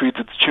society treats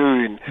its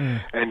children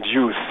and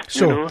youth.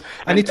 Sure.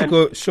 I need to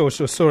go. Sure.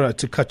 Sorry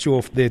to cut you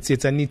off there.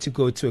 I need to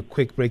go to a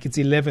quick break. It's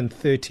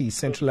 11:30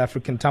 Central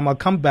African time. I'll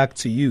come back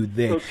to you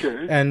there,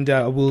 and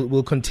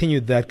we'll continue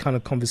that kind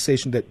of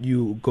conversation that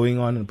you going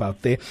on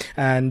about there.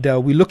 And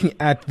we're looking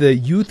at the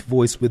youth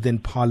voice within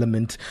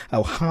Parliament.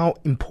 How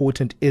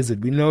important is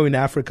it? We know in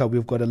Africa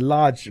we've got a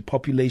large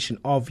population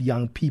of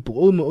young people,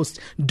 almost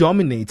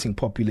dominating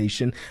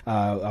population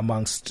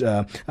amongst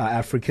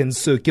Africans.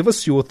 So give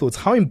us your thoughts.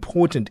 How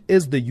important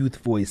is the youth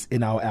voice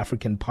in our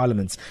African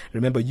parliaments?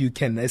 Remember, you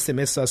can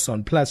SMS us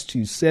on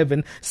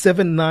 +27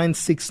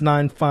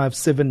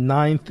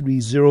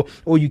 79695790,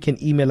 or you can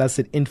email us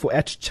at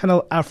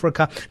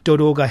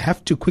info@channelafrica.org. I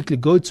have to quickly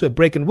go to a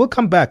break, and we'll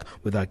come back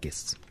with our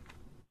guests.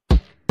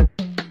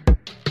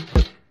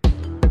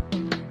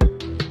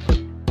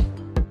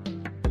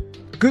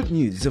 Good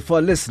news for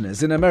our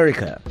listeners in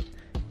America.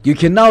 You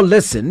can now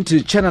listen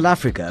to Channel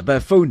Africa by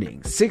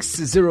phoning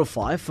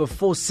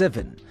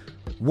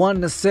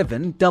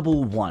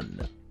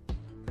 605-47-1711.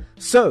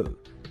 So,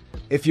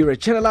 if you're a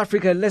Channel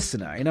Africa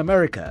listener in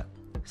America,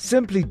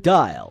 simply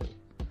dial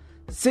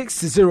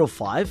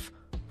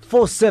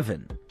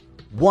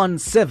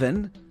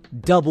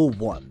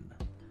 605-47-1711.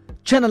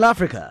 Channel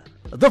Africa,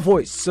 the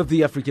voice of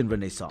the African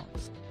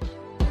Renaissance.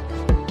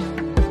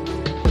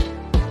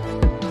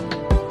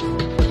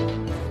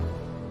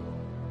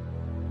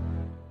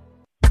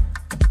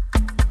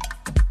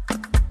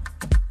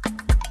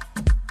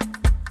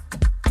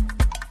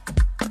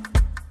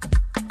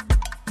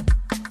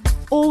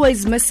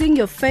 Always missing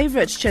your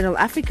favorite Channel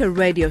Africa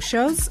radio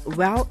shows?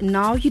 Well,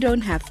 now you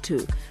don't have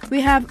to.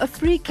 We have a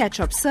free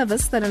catch-up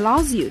service that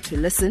allows you to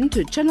listen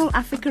to Channel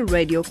Africa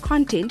radio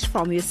content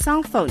from your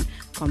cell phone,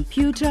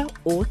 computer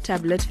or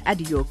tablet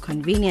at your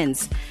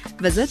convenience.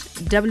 Visit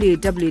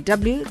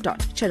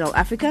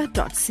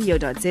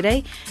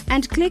www.channelafrica.co.za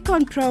and click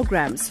on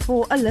programs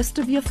for a list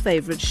of your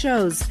favorite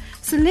shows.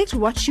 Select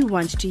what you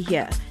want to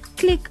hear.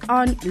 Click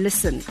on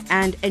Listen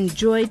and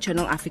enjoy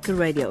Channel Africa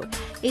Radio.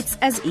 It's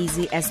as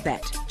easy as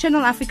that.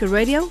 Channel Africa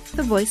Radio,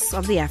 the voice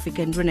of the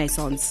African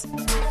Renaissance.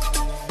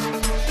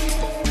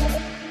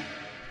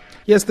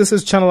 Yes, this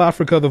is Channel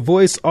Africa, the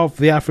voice of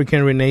the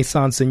African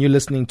Renaissance, and you're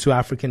listening to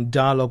African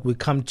Dialogue. We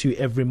come to you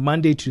every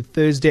Monday to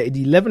Thursday at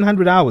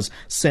 1100 hours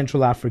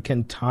Central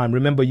African time.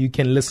 Remember, you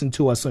can listen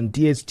to us on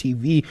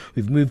DSTV.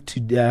 We've moved to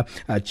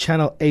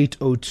channel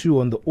 802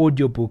 on the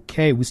audio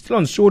bouquet. We're still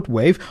on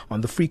shortwave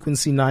on the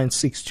frequency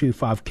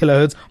 9625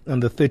 kilohertz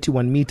on the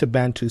 31 meter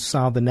band to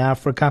Southern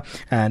Africa.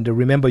 And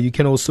remember, you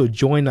can also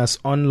join us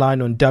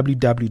online on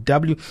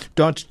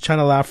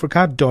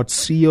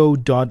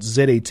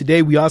www.channelafrica.co.za.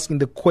 Today, we're asking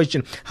the question,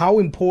 how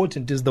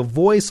important is the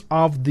voice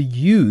of the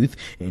youth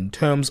in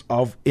terms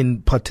of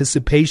in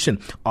participation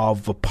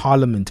of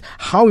Parliament?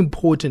 How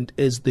important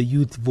is the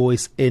youth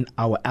voice in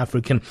our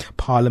African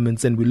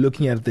parliaments? And we're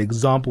looking at the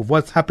example of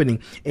what's happening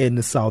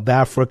in South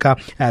Africa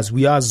as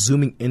we are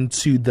zooming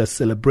into the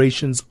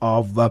celebrations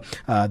of the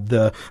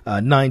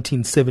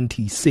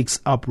 1976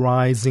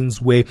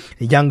 uprisings, where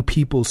young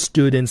people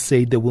stood and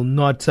said they will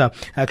not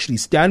actually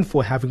stand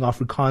for having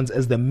Afrikaans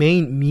as the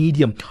main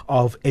medium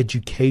of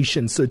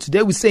education. So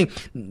today we're saying,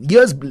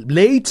 years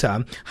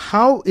later,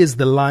 how is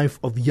the life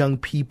of young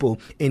people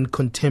in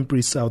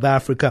contemporary South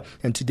Africa?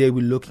 And today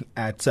we're looking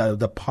at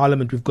the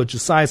Parliament. We've got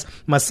Josias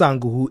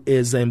Masango, who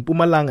is a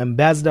Mpumalanga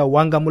Ambassador,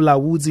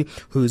 WangaMulaudzi,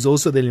 who is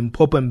also the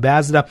Limpopo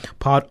Ambassador,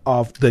 part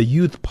of the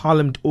Youth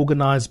Parliament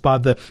organized by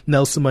the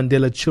Nelson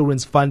Mandela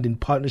Children's Fund in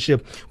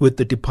partnership with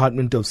the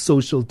Department of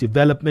Social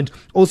Development.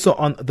 Also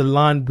on the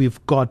line, we've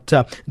got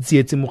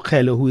Tsietsi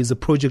Mokhele, who is a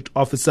Project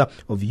Officer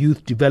of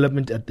Youth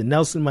Development at the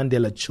Nelson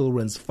Mandela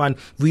Children's Fund.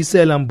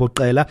 Vuyisela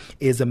Mboxela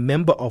is a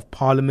member of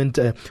parliament,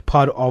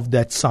 part of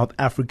that South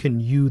African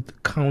Youth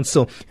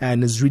Council,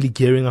 and is really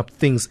gearing up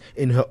things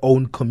in her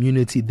own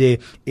community there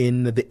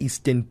in the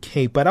Eastern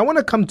Cape. But I want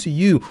to come to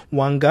you,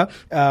 Wanga,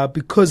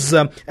 because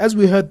as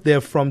we heard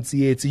there from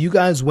Tsietsi, you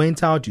guys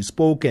went out, you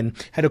spoke and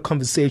had a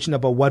conversation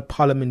about what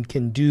Parliament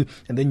can do,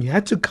 and then you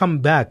had to come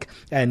back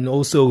and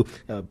also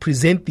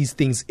present these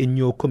things in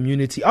your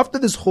community. After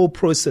this whole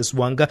process,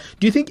 Wanga,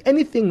 do you think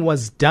anything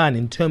was done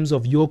in terms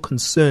of your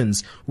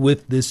concerns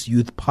with this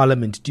youth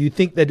parliament? Do you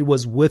think that it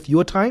was worth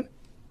your time?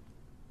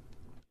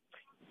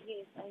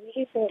 Yes, I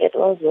really think it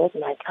was worth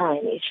my time.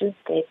 It's just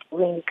that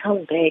when you come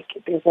back,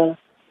 there's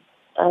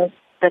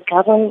the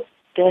government,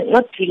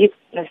 not really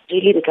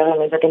necessarily the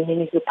government, but the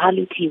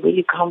municipality where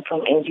you come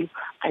from and you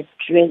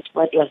address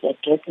what was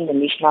addressed in the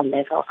national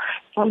level.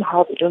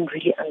 Somehow they don't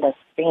really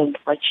understand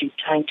what you're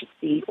trying to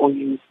say or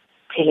you're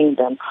telling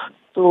them.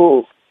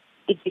 So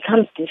it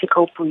becomes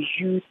difficult for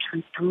you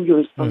to do your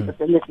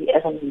responsibility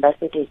as an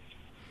ambassador,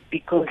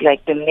 because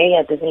like the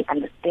mayor doesn't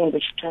understand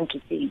what you're trying to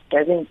say. It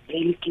doesn't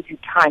really give you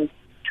time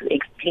to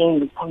explain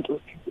the point of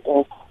view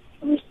or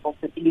the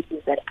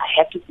responsibilities that I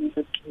have to do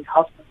this, to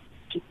help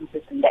to do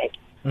this and that.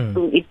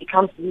 So it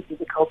becomes really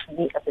difficult to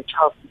me as a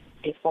child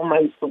to perform my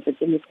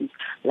responsibilities,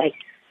 like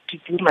to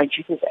do my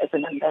duties as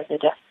an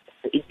ambassador.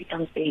 So it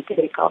becomes very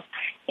difficult.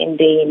 And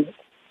then,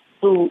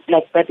 so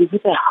like, but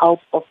with the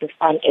help of the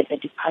fund at the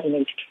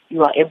department,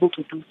 you are able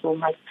to do so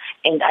much.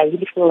 And I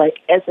really feel like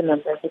as an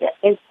ambassador,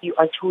 as you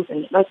are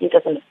chosen, not yet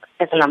as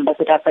an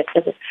ambassador, but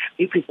as a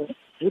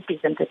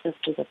representative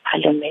to the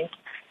parliament,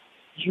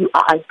 you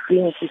are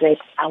agreeing to that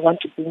I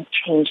want to bring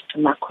change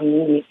to my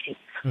community.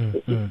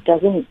 It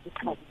doesn't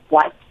matter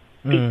what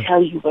they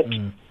tell you,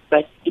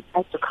 but it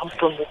has to come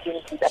from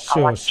within that I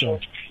want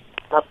change.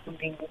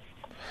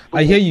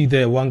 I hear you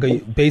there,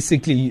 Wanga.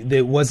 Basically,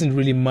 there wasn't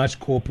really much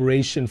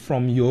cooperation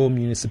from your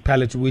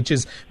municipality, which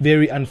is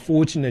very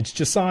unfortunate.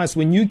 Josias,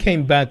 when you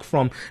came back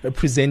from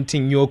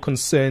presenting your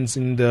concerns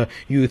in the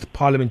youth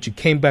parliament, you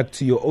came back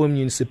to your own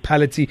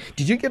municipality.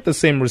 Did you get the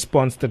same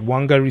response that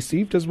Wanga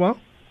received as well?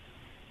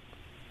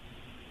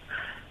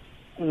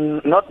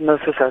 Not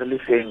necessarily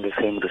saying the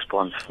same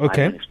response from my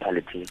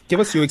municipality. Give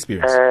us your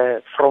experience.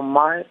 From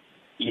my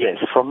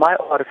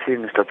ORC,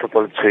 Mr.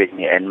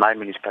 Topoltsweni, and my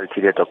municipality,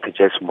 Dr.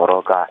 Tsietsi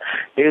Mokhele,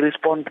 they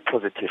respond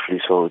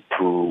positively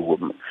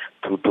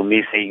to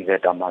me saying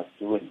that I must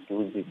do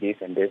this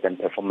and this and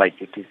perform my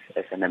duties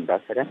as an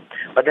ambassador.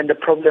 But then the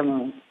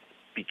problem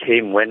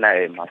became when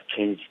I must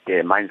change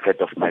the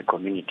mindset of my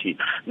community.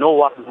 No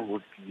one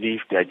would leave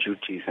their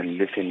duties and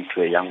listen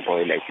to a young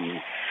boy like me.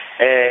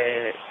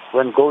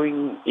 When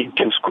going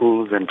into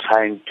schools and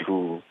trying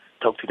to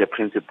talk to the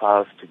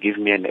principals to give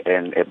me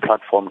a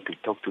platform to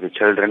talk to the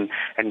children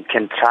and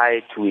can try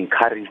to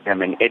encourage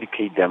them and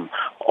educate them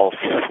of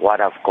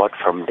what I've got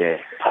from the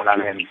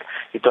parliament,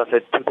 it was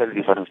a totally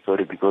different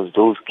story because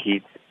those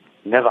kids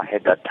never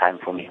had that time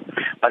for me.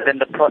 But then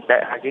the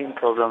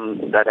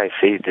problem that I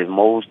faced, the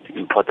most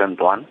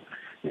important one,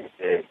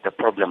 the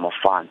problem of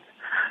funds.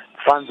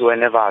 Funds were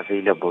never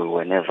available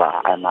whenever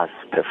I must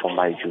perform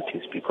my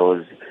duties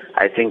because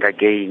I think,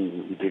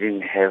 again, we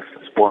didn't have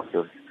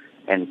sponsors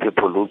and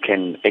people who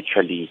can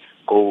actually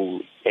go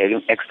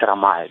an extra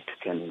mile,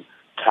 can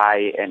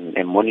try and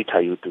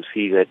monitor you to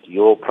see that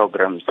your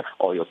programs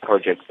or your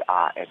projects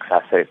are a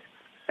success.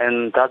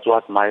 And that's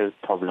what my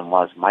problem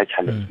was, my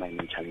challenge, my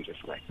main challenges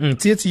were.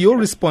 Tsietsi, your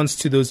response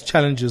to those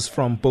challenges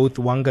from both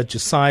Wanga,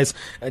 Josias,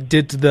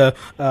 did the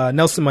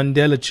Nelson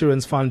Mandela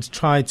Children's Fund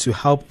try to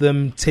help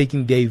them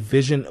taking their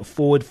vision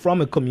forward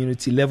from a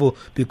community level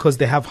because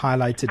they have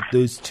highlighted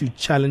those two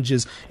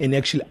challenges in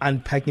actually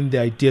unpacking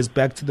their ideas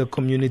back to the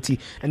community?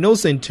 And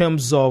also in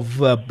terms of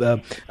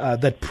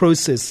that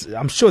process,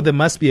 I'm sure there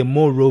must be a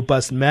more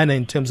robust manner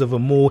in terms of a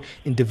more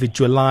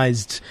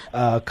individualized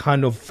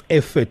kind of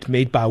effort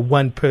made by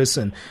one person.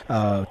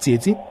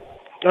 Tsietsi?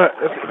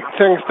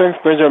 Thanks,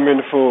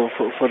 Benjamin,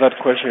 for that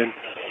question.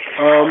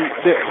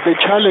 The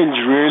challenge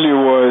really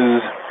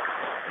was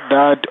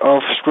that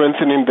of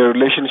strengthening the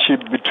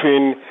relationship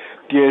between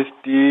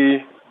DSD,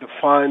 the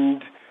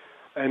fund,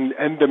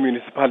 and the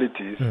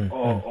municipalities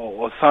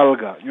or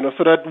SALGA.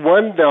 So that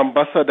when the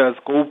ambassadors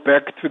go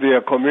back to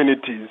their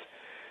communities,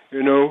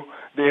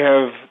 they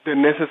have the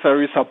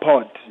necessary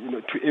support,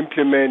 to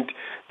implement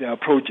their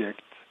projects.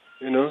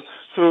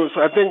 So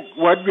I think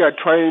what we are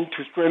trying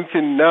to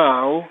strengthen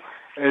now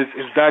is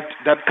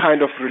that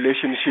kind of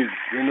relationship,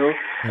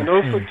 and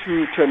also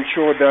to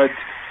ensure that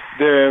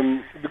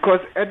because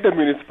at the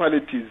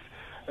municipalities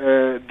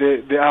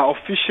there are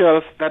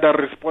officials that are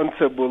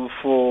responsible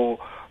for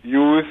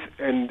youth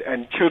and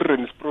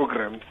children's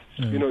programs,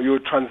 your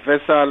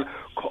transversal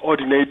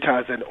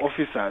coordinators and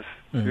officers,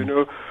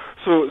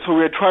 So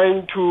we're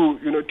trying to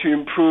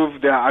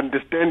improve their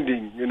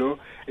understanding,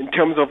 in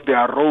terms of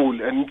their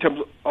role and in terms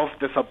of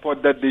the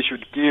support that they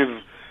should give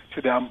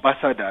to the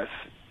ambassadors,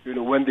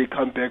 when they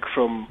come back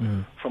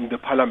from the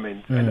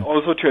parliament, and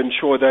also to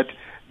ensure that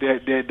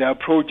their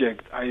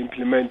projects are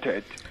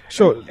implemented.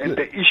 Sure. And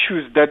the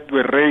issues that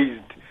were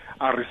raised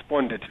are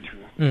responded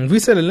to.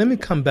 Vuyisela, let me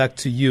come back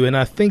to you. And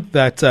I think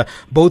that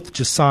both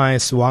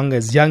Josias, Wanga,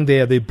 as young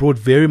there, they brought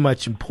very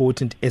much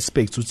important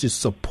aspects, which is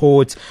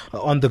support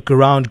on the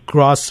ground,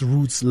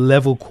 grassroots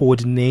level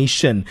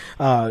coordination.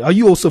 Are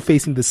you also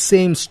facing the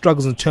same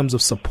struggles in terms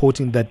of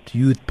supporting that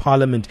youth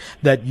parliament,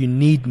 that you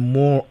need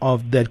more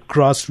of that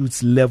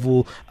grassroots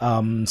level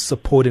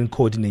support and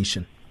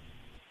coordination?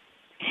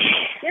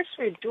 Yes,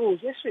 we do.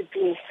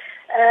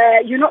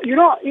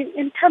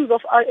 In terms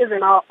of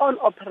even our own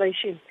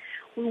operation,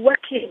 we're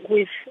working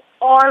with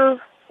all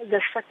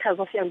the sectors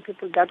of young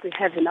people that we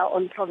have in our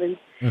own province.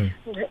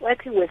 We're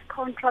working with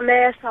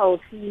controllers, our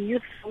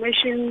youth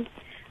formation,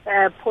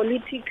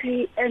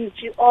 politically,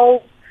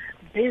 NGO,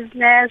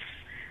 business,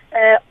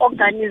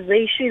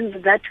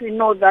 organizations that we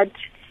know that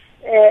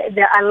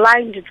they're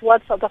aligned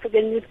towards South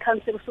African Youth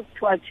Council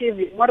to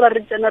achieve moral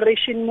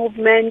regeneration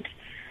movement,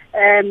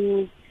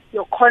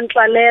 your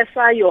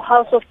Contralesa, your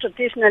House of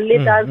Traditional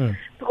Leaders,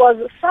 because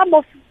some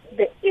of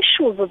the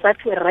issues that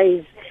we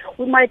raise,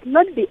 we might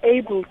not be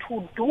able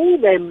to do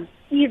them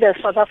either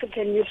South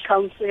African Youth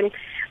Council,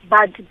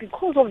 but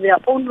because of their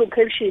own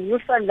location, you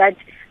find that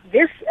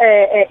this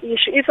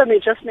issue, if I may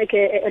just make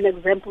an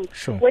example,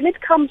 when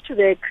it comes to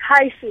the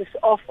crisis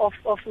of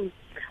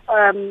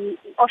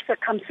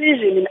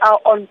circumcision in our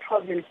own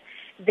province,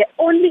 the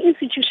only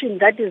institution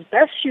that is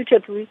best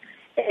suited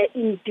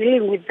in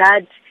dealing with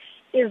that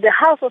is the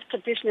House of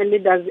Traditional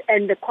Leaders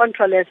and the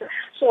controllers.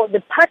 So the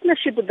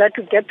partnership that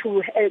we get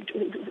to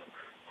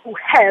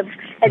have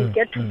and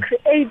get to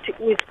create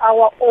with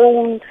our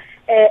own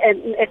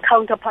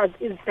counterparts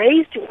is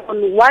based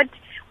on what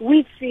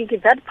we think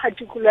that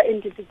particular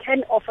entity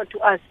can offer to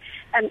us,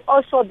 and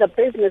also the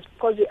business,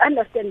 because we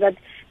understand that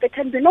there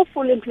can be no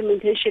full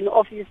implementation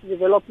of youth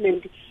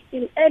development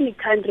in any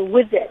country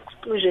with the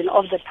exclusion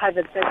of the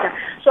private sector.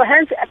 So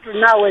hence,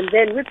 every now and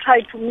then, we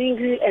try to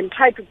mingle and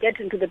try to get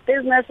into the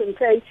business and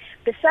say,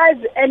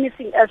 besides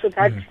anything else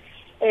that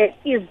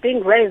is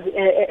being raised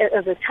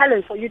as a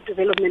challenge for youth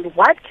development,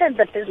 what can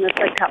the business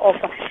sector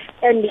offer?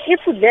 And if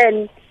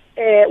then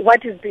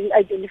what is being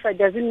identified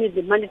doesn't meet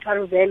the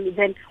monetary value,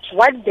 then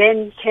what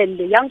then can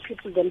the young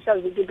people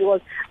themselves do?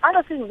 Because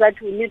other things that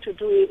we need to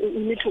do, we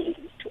need to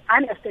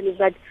understand is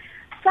that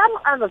some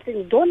other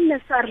things don't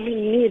necessarily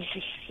need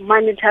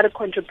monetary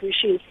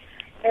contribution.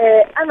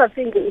 Other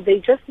things, they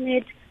just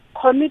need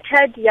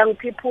committed young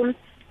people,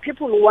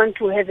 people who want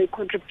to have a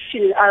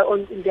contribution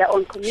in their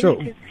own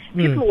communities,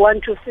 people who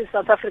want to see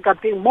South Africa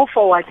being more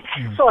forward.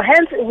 So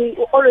hence, we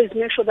always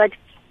make sure that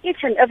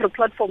each and every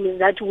platform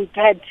that we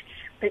get,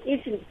 be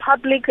it in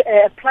public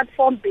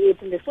platform, be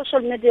it in the social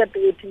media, be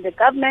it in the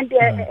government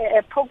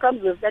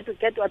programs that we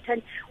get to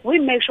attend, we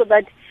make sure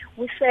that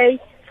we say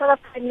South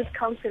African Youth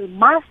Council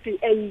must be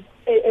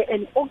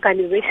an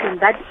organization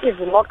that is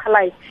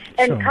localized.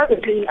 And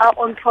currently in our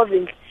own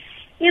province,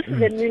 if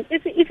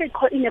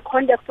in a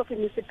context of a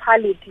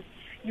municipality,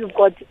 you've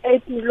got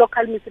 8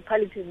 local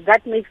municipalities,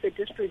 that makes a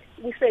district.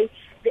 We say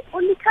the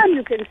only time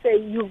you can say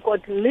you've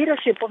got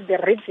leadership of the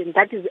region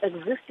that is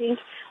existing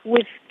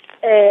with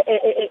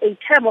a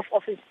term of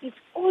office, it's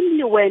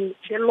only when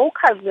the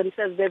locals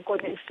themselves, they've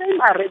got the same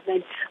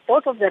arrangement,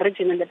 both of the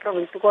region and the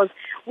province, because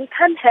we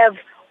can't have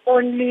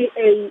only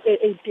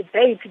a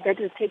debate that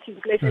is taking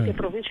place at the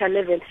provincial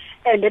level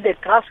and at the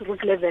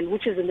grassroots level,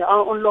 which is in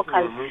our own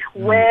local,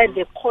 where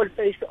the cold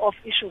face of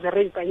issues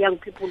raised by young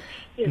people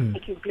is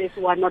taking place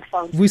who are not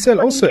found.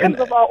 Vuyisela, also, and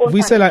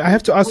Vuyisela, I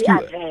have to ask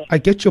you, I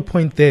get your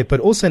point there, but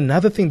also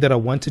another thing that I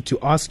wanted to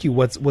ask you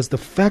was the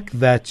fact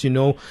that,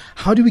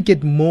 how do we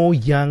get more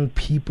young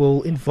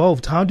people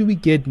involved? How do we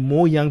get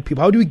more young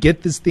people? How do we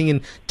get this thing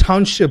in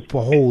township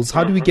halls?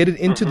 How do we get it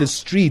into the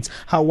streets?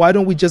 Why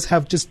don't we just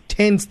have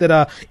tents that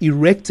are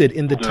erected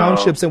in the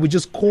townships and we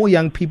just call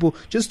young people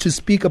just to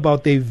speak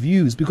about their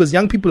views? Because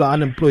young people are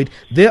unemployed.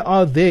 They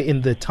are there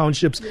in the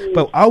townships,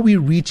 but are we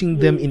reaching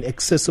them in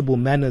accessible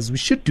manners? We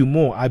should do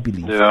more, I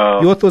believe.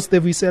 Your thoughts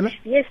there, Vuyisela?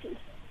 Yes.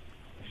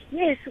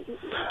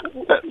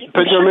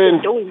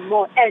 Benjamin. Doing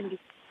more, and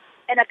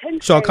I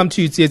can. So I'll come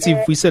to you,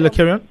 Tsietsi. Vuyisela,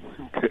 carry on.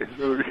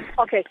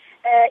 Okay.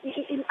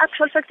 In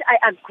actual fact,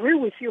 I agree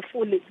with you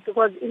fully,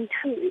 because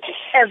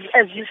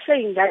as you're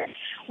saying that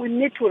we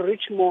need to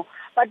reach more.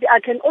 But I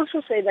can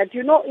also say that,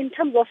 in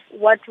terms of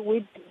what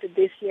we did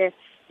this year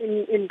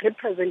in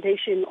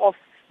representation of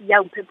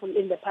young people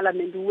in the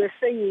parliament, we were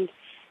saying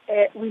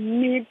we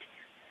need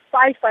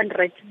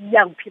 500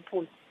 young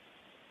people.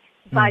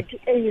 But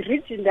a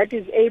region that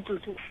is able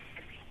to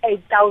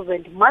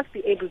 8,000 must be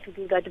able to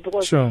do that,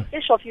 because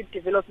each of youth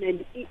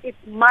development, it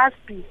must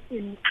be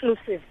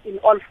inclusive in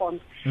all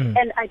forms.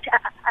 And I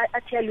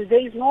tell you,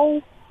 there is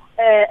no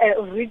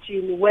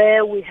region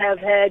where we have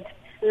had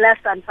less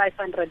than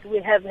 500.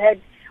 We have had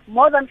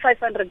more than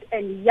 500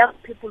 and young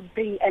people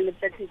being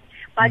elected.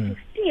 But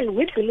still,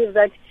 we believe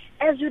that,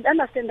 as you'd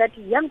understand, that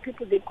young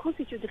people, they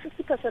constitute the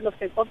 50% of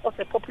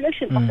the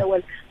population of the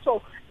world.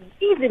 So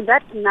even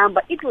that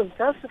number, it was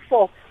just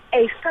for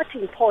a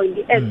starting point,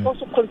 and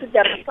also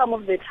considering some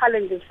of the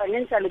challenges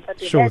financially that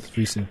we have.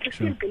 We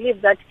still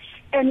believe that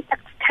an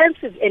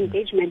extensive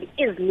engagement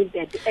is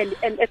needed,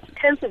 and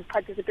extensive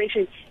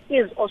participation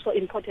is also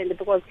important,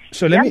 because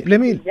so let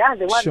me they are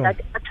the ones that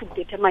are to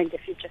determine the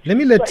future. Let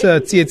me let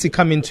Tsietsi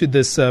come into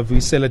this,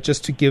 Vuyisela,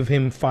 just to give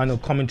him final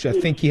commentary. I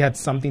think he had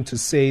something to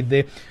say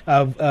there.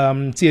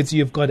 Tsietsi,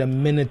 you've got a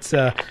minute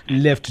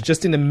left.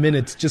 Just in a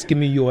minute, just give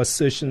me your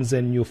assertions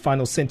and your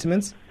final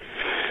sentiments.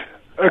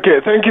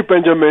 Okay, thank you,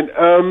 Benjamin.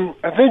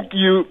 I think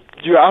you're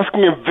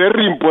asking a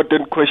very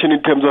important question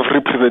in terms of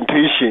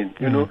representation,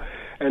 you know,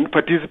 and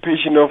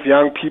participation of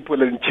young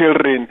people and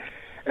children,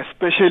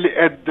 especially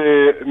at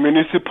the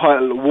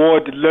municipal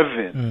ward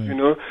level, you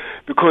know,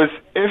 because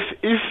if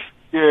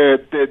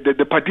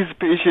the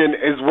participation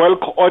is well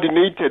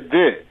coordinated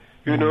there,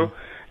 you know,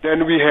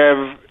 then we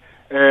have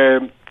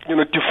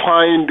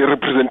defined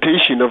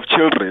representation of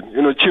children.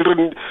 You know,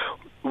 children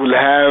will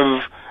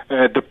have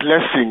the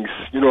blessings,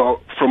 you know,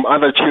 from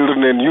other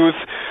children and youth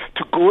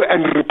to go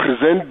and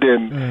represent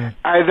them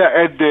either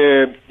at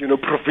the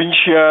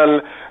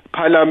provincial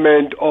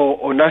parliament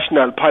or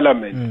national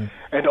parliament.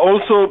 And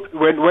also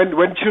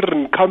when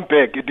children come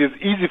back, it is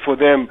easy for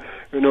them,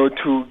 you know,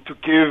 to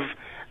give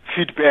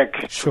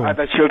feedback to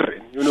other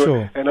children, you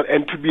know,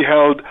 and to be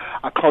held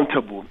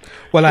accountable.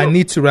 Well, I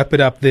need to wrap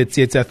it up there,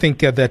 Tsietsi. I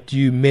think that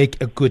you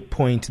make a good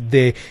point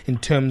there in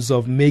terms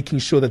of making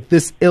sure that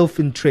this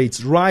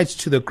infiltrates right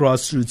to the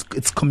grassroots.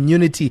 It's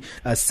community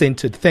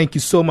centered. Thank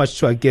you so much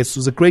to our guests. It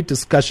was a great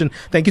discussion.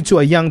 Thank you to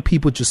our young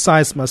people,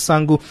 Josias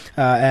Masango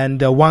and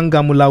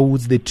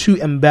WangaMulaudzi, the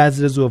two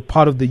ambassadors who are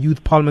part of the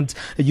youth parliament.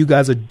 You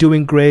guys are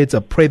doing great.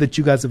 I pray that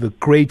you guys have a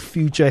great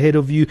future ahead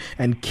of you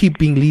and keep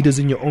being leaders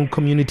in your own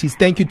communities.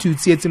 Thank you to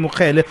Tsietsi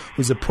Mokhele,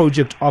 who's a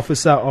project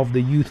officer of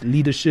the youth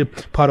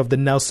leadership, part of the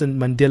Nelson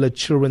Mandela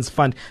Children's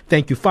Fund.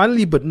 Thank you.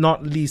 Finally, but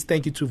not least,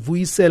 thank you to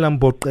Vuyisela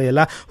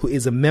Mboxela, who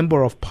is a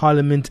member of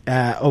parliament,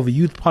 of a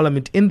youth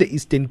parliament in the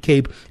Eastern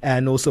Cape,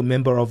 and also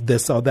member of the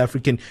South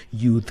African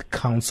Youth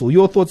Council.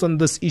 Your thoughts on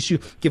this issue?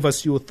 Give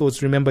us your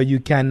thoughts. Remember, you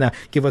can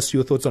give us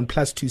your thoughts on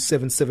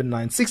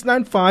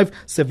 +2779695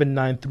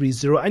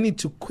 7930. I need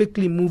to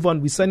quickly move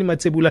on. Wisani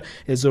Matebula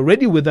is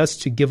already with us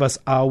to give us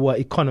our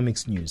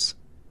economics news.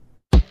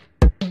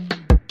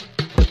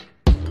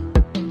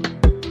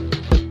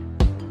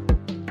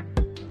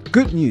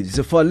 Good news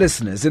for our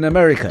listeners in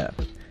America.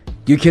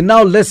 You can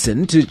now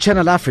listen to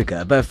Channel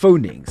Africa by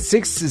phoning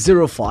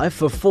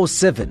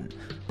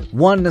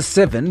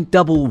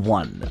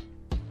 605-47-1711.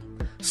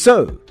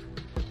 So,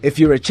 if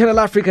you're a Channel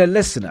Africa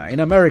listener in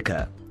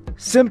America,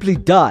 simply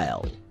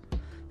dial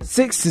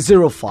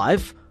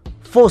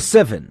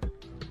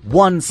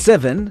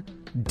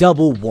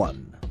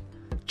 605-47-1711.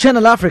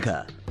 Channel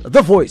Africa,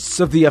 the voice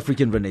of the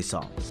African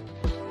Renaissance.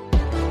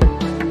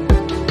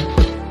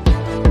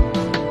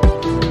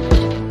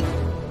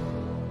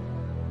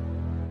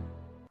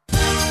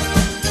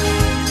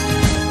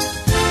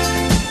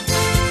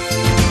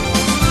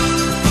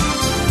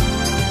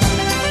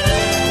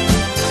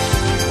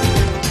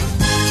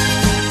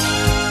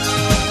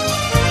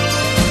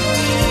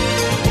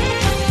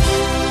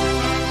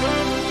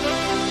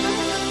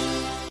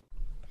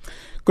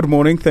 Good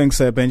morning. Thanks,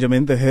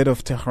 Benjamin. The head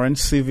of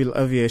Tehran's Civil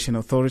Aviation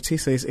Authority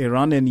says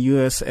Iran and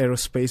U.S.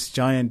 aerospace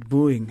giant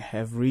Boeing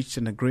have reached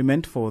an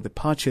agreement for the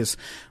purchase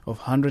of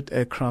 100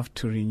 aircraft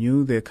to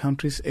renew their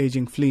country's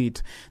aging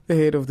fleet. The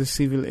head of the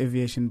civil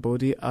aviation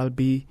body,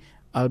 Albi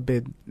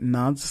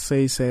Albednaz,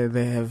 says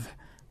they have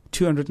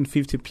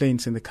 250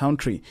 planes in the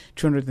country.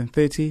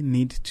 230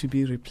 need to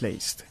be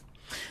replaced.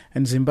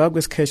 And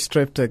Zimbabwe's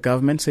cash-strapped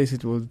government says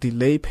it will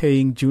delay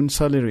paying June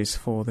salaries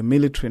for the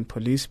military and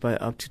police by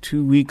up to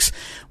 2 weeks.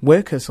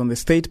 Workers on the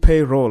state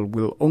payroll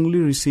will only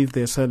receive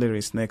their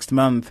salaries next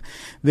month.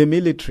 The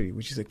military,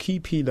 which is a key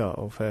pillar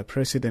of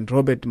President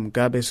Robert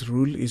Mugabe's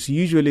rule, is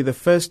usually the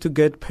first to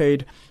get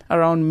paid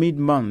around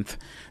mid-month.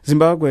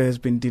 Zimbabwe has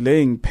been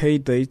delaying pay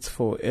dates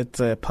for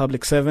its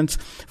public servants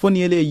for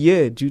nearly a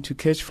year due to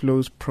cash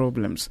flows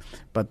problems.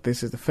 But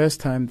this is the first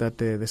time that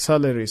the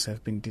salaries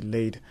have been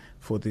delayed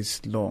for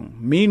this long.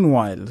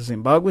 Meanwhile,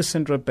 Zimbabwe's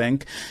central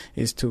bank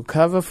is to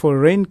cover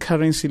foreign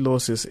currency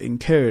losses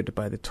incurred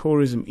by the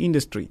tourism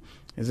industry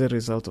as a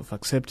result of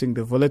accepting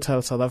the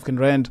volatile South African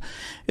rand.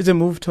 It's a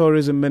move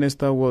Tourism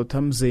Minister Walter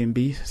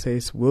Mzimbi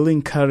says will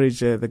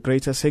encourage the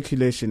greater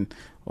circulation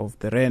of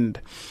the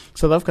rand.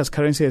 South Africa's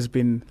currency has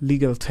been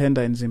legal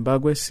tender in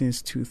Zimbabwe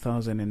since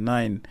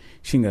 2009.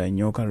 Shinga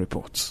Nyoka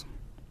reports.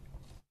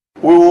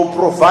 We will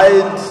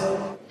provide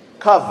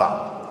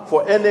cover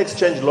for any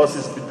exchange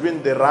losses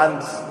between the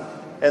rand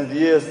and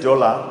the US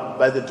dollar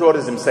by the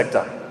tourism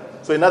sector.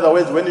 So in other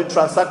words, when you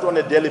transact on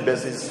a daily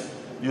basis,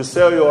 you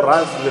sell your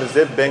rands to the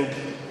Reserve Bank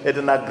at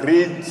an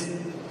agreed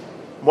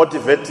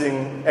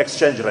motivating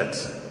exchange rate.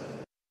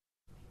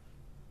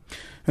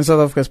 And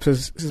South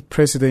Africa's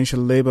Presidential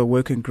Labour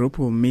Working Group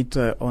will meet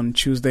on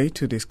Tuesday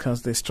to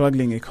discuss the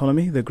struggling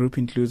economy. The group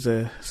includes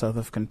South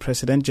African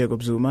President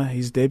Jacob Zuma,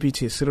 his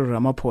deputy Cyril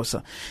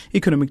Ramaphosa,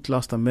 economic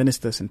cluster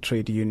ministers and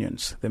trade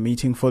unions. The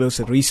meeting follows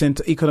a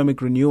recent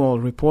economic renewal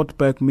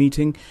report-back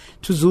meeting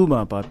to Zuma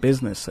about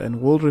business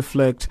and will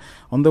reflect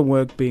on the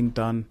work being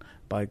done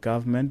by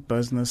government,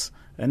 business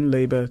and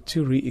labour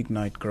to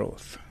reignite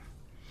growth.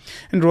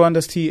 And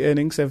Rwanda's tea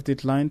earnings have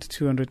declined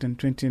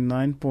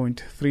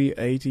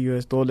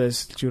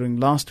 $229.38 during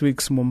last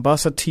week's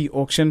Mombasa tea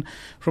auction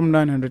from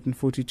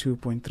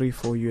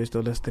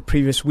 $942.34 the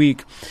previous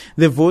week.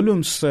 The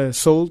volumes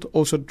sold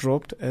also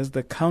dropped as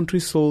the country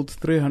sold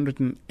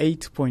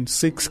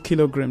 308.6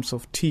 kilograms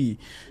of tea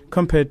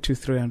compared to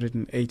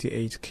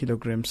 388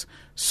 kilograms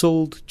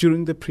sold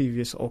during the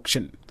previous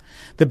auction.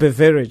 The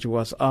beverage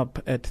was up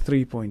at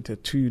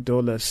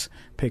 $3.2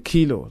 per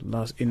kilo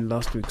in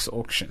last week's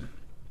auction.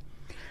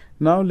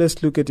 Now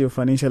let's look at your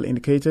financial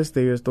indicators.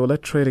 The US dollar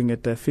trading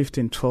at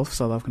 15.12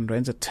 South African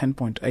rands at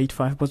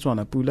 10.85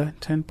 Botswana Pula,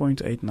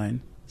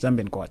 10.89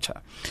 Zambian Kwacha.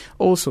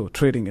 Also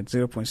trading at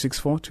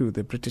 0.64 to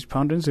the British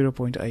pound and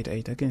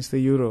 0.88 against the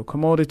euro.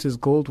 Commodities: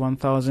 gold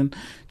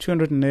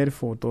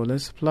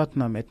 $1,284,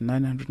 platinum at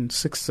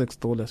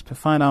 $966 per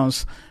fine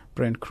ounce,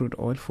 Brent crude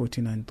oil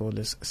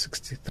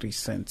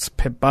 $49.63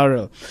 per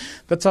barrel.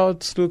 That's how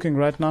it's looking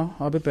right now.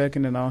 I'll be back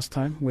in an hour's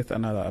time with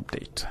another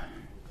update.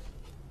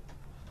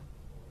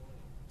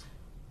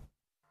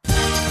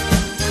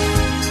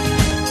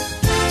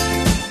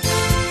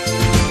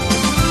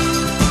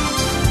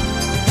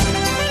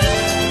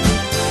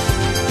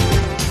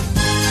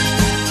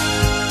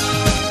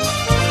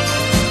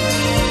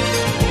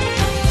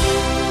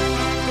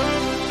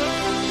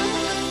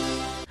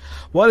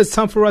 Well, it's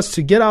time for us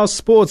to get our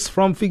sports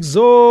from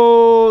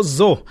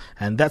Fikzozo,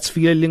 and that's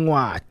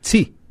Vuyisela.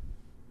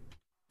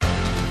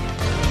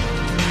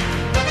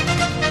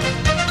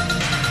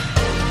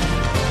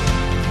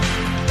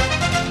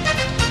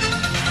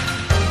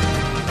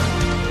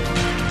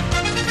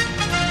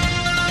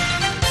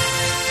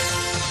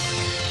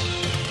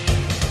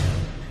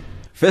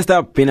 First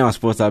up, in our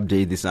sports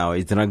update this hour,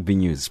 it's rugby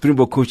news.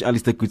 Springbok coach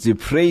Alistair Coetzee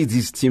praised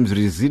his team's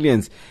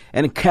resilience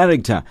and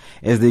character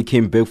as they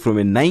came back from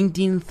a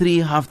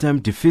 19-3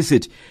 halftime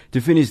deficit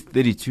to finish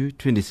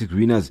 32-26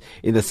 winners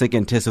in the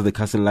second test of the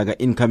Castle Lager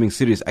incoming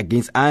series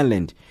against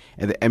Ireland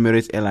at the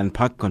Emirates Airline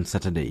Park on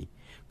Saturday.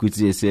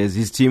 Coetzee says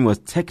his team was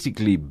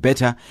tactically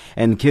better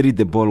and carried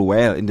the ball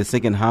well in the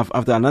second half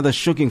after another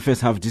shocking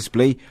first half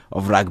display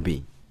of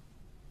rugby.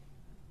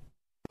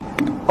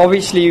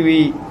 Obviously,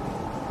 we're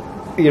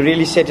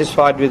really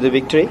satisfied with the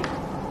victory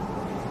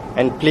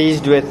and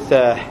pleased with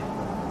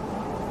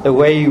the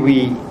way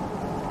we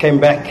came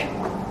back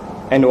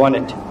and won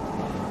it.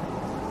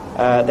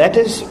 That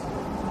is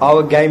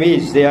our game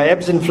is. There are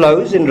ebbs and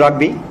flows in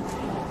rugby.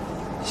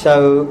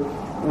 So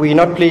we're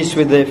not pleased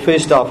with the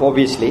first half,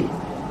 obviously,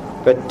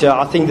 but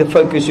I think the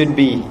focus would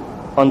be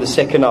on the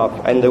second half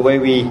and the way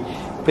we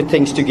put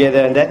things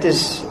together, and that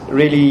is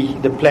really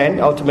the plan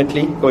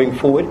ultimately going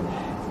forward,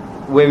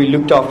 where we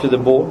looked after the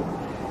ball.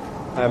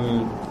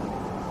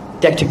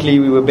 Tactically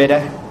we were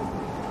better.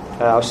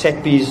 Our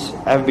set piece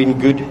have been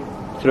good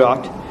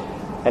throughout,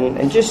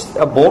 and just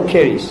our ball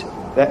carries,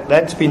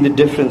 that's been the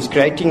difference,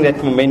 creating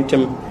that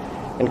momentum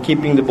and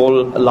keeping the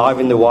ball alive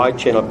in the wide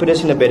channel, put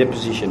us in a better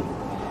position.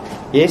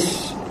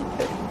 Yes,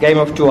 game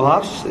of two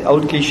halves, the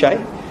old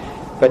cliche,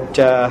 but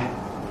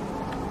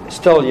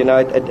still,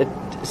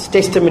 it's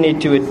testimony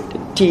to a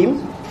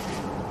team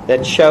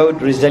that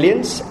showed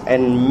resilience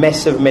and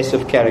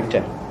massive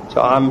character.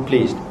 So I'm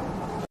pleased.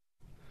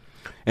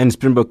 And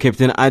Springbok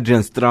captain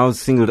Adrian Strauss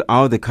singled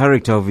out the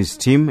character of his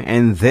team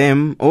and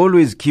them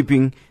always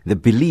keeping the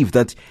belief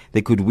that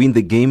they could win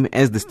the game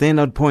as the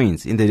standout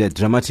points in the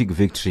dramatic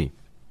victory.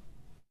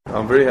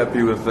 I'm very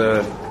happy with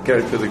the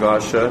character the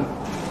guys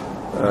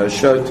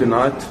showed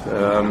tonight,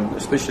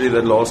 especially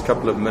that last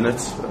couple of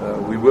minutes.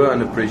 We were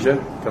under pressure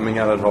coming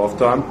out at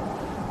half-time.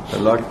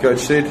 Like Coach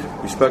said,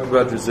 we spoke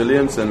about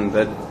resilience, and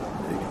that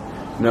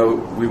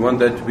we want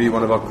that to be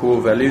one of our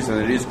core values,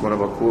 and it is one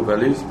of our core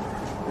values.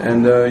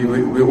 And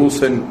we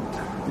also,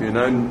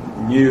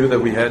 knew that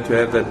we had to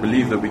have that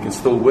belief that we can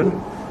still win,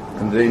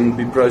 and then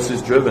be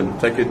process-driven,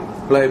 take it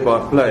play by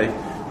play,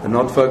 and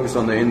not focus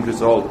on the end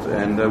result.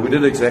 And we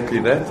did exactly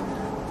that,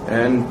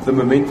 and the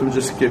momentum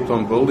just kept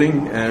on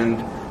building.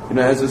 And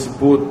as the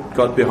support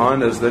got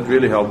behind us, that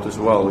really helped as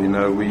well. We,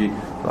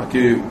 like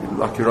you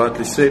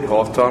rightly said,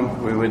 halftime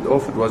we went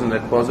off. It wasn't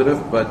that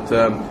positive, but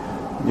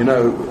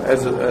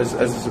as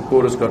the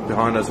supporters got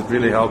behind us, it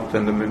really helped,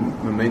 and the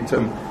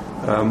momentum.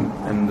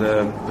 And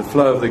the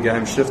flow of the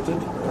game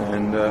shifted,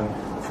 and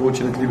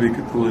fortunately we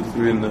could pull it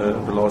through in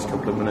the last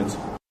couple of minutes.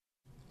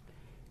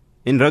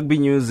 In rugby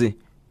news,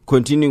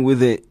 continuing with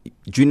the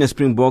Junior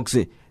Springboks,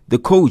 the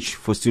coach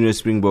for Junior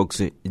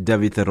Springboks,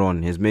 David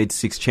Theron, has made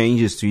 6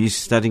 changes to his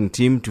starting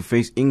team to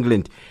face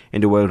England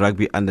in the World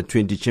Rugby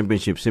Under-20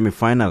 Championship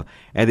semi-final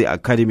at the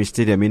Academy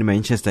Stadium in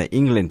Manchester,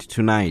 England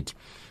tonight.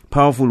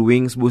 Powerful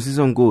wings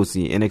Busiso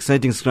Nkosi and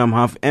exciting scrum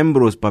half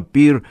Ambrose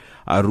Papir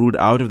are ruled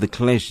out of the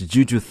clash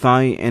due to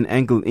thigh and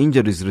ankle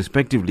injuries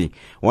respectively,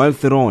 while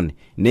Theron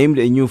named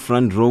a new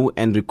front row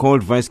and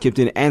recalled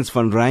Vice-Captain Ants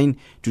van Rijn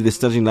to the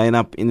starting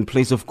lineup in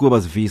place of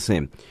Kobus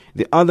Wiese.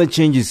 The other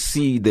changes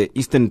see the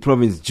Eastern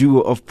Province duo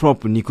of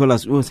prop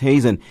Nicholas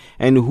Oosthuizen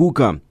and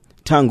hooker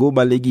Tango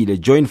Balegile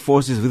joined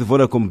forces with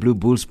Vodacom Blue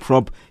Bulls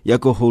prop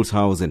Jaco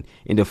Holzhausen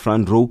in the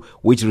front row,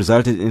 which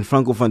resulted in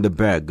Franco van der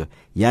Berg,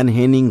 Jan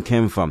Henning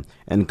Kempfer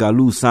and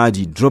Kalu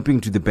Sadi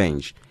dropping to the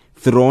bench.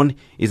 Theron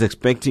is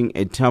expecting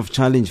a tough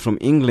challenge from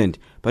England,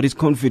 but is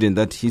confident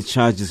that his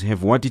charges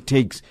have what it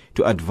takes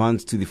to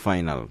advance to the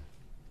final.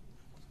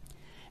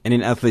 And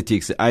in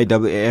athletics, the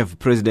IAAF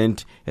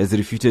president has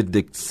refuted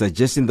the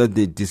suggestion that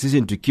the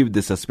decision to keep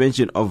the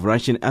suspension of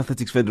Russian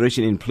Athletics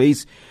Federation in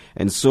place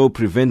and so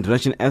prevent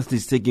Russian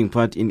athletes taking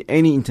part in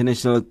any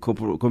international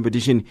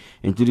competition,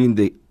 including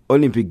the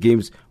Olympic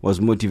Games,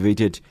 was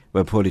motivated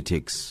by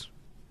politics.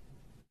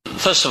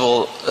 First of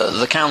all,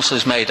 the council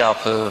is made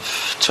up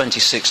of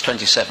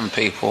 27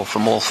 people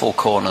from all four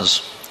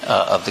corners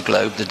of the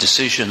globe. The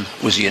decision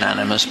was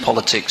unanimous.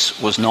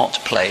 Politics was not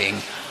playing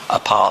a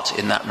part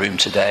in that room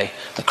today.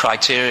 The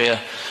criteria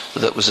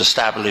that was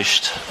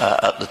established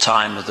at the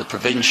time of the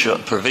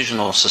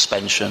provisional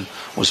suspension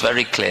was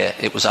very clear.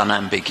 It was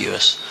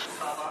unambiguous.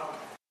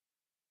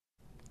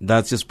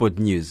 That's your sport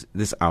news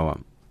this hour.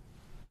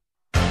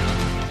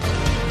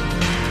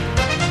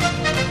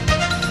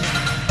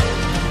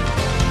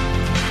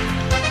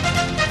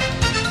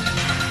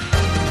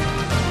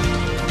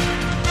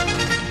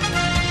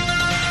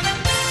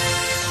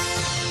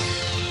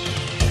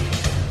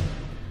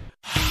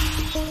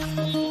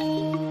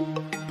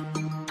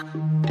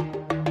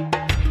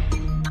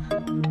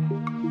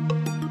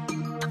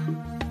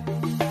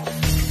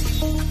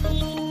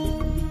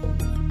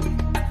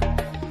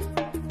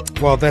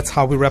 Well, that's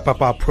how we wrap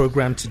up our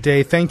program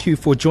today. Thank you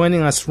for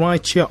joining us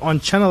right here on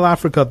Channel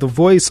Africa, the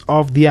voice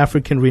of the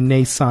African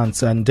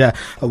Renaissance. And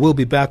we'll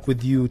be back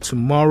with you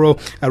tomorrow.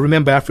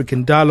 Remember,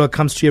 African Dialogue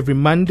comes to you every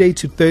Monday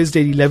to Thursday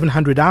at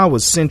 1100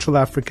 hours Central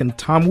African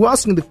time. We're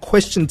asking the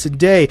question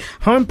today: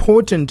 how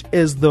important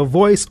is the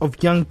voice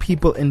of young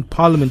people in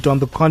Parliament on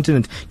the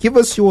continent? Give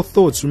us your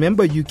thoughts.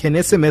 Remember, you can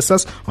SMS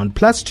us on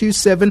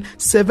 +27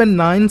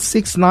 79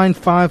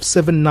 695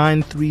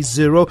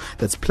 7930.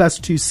 That's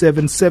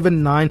 +27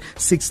 79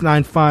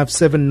 695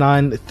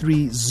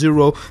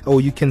 7930,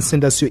 or you can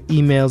send us your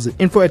emails at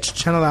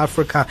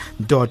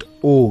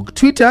info@channelafrica.org.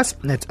 Tweet us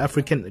at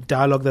African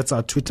Dialogue. That's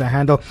our Twitter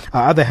handle.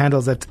 Our other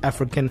handles at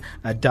African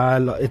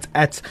Dialogue. It's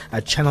at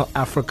Channel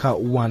Africa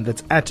 1.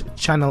 That's at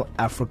Channel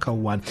Africa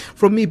 1.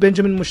 From me,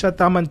 Benjamin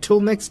Mushatam. Until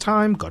next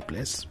time, God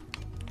bless.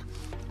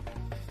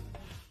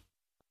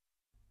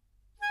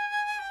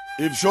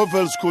 If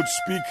shovels could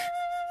speak,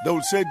 they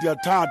would say they are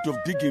tired of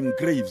digging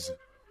graves.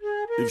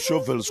 If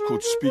shovels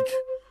could speak,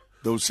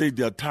 they'll say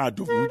they are tired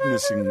of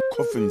witnessing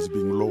coffins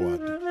being lowered.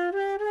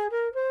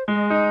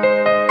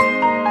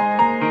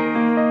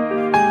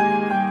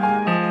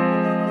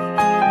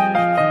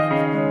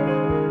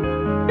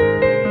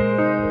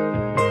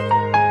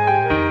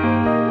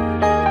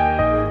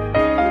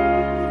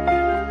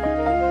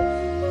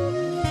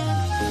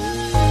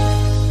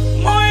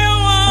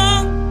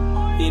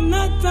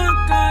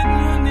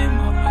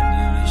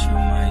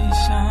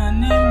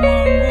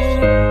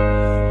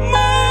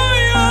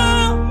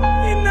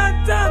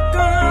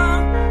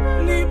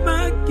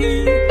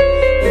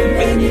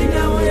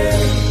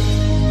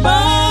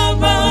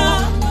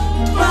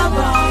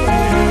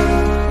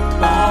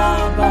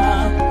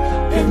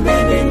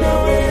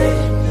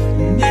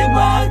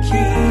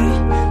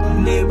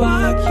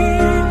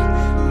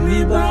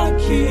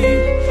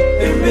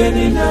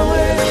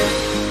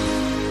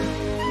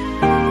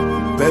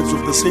 Birds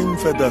of the same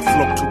feather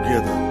flock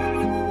together.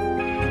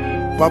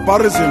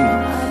 Barbarism,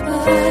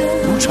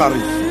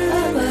 butchery,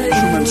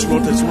 human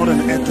slaughter is not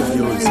an act of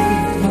heroism.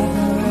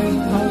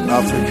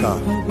 Africa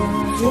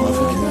for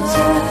Africans.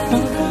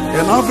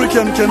 An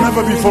African can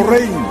never be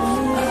foreign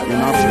in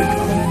Africa.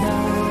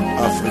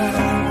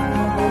 Africa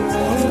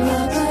for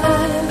Africans.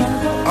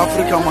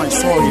 Africa my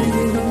soil.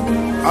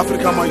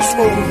 Africa my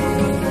soul.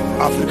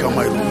 Africa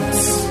my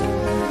roots.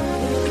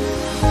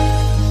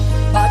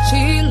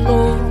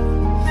 Bachilo,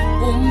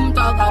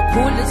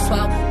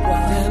 akakhuliswa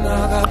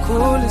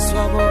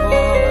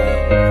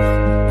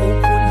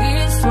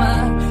ukhuliswa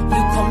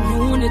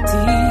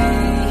yi-community.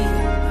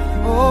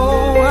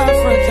 Oh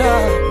Africa,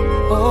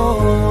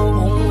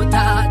 oh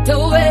umutata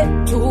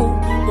wethu,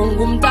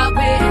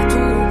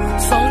 ungumntakwethu,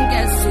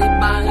 sonke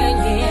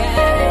sibanye.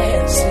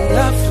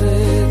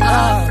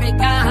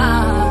 Africa,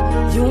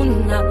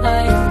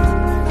 unite.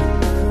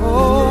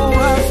 Oh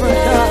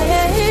Africa.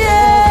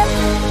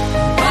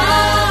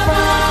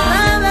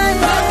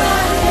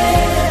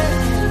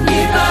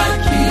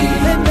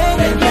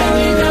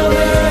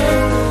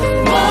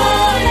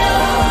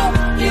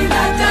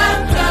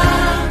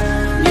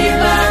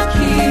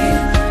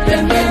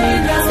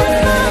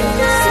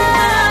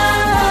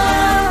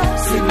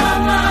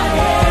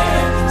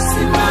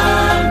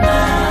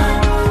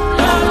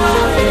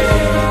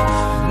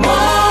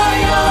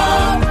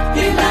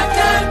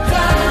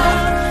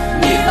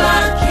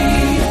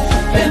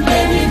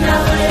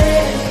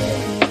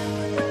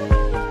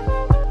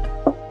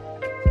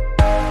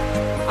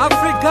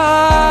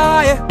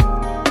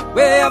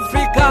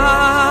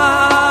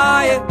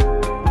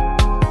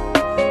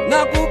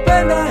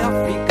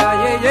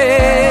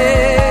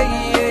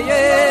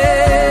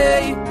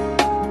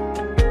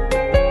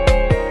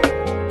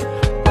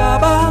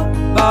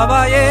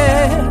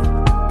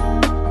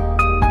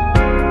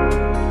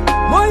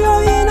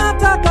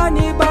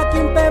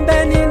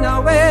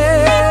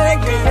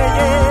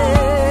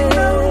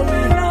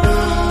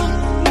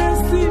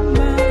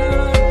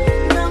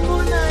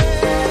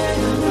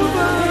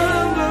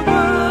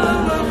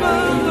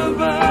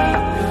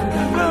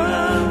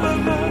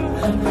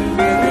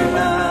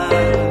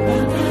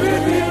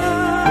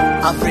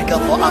 Africa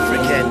for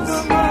Africans.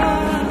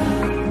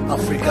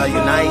 Africa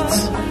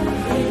unites.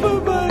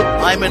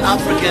 I'm an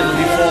African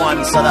before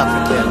I'm South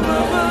African.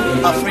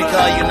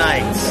 Africa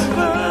unites.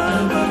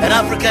 An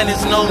African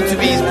is known to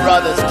be his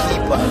brother's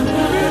keeper.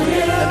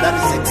 And that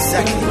is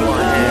exactly who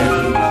I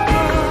am.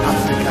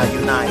 Africa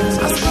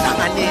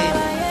unites.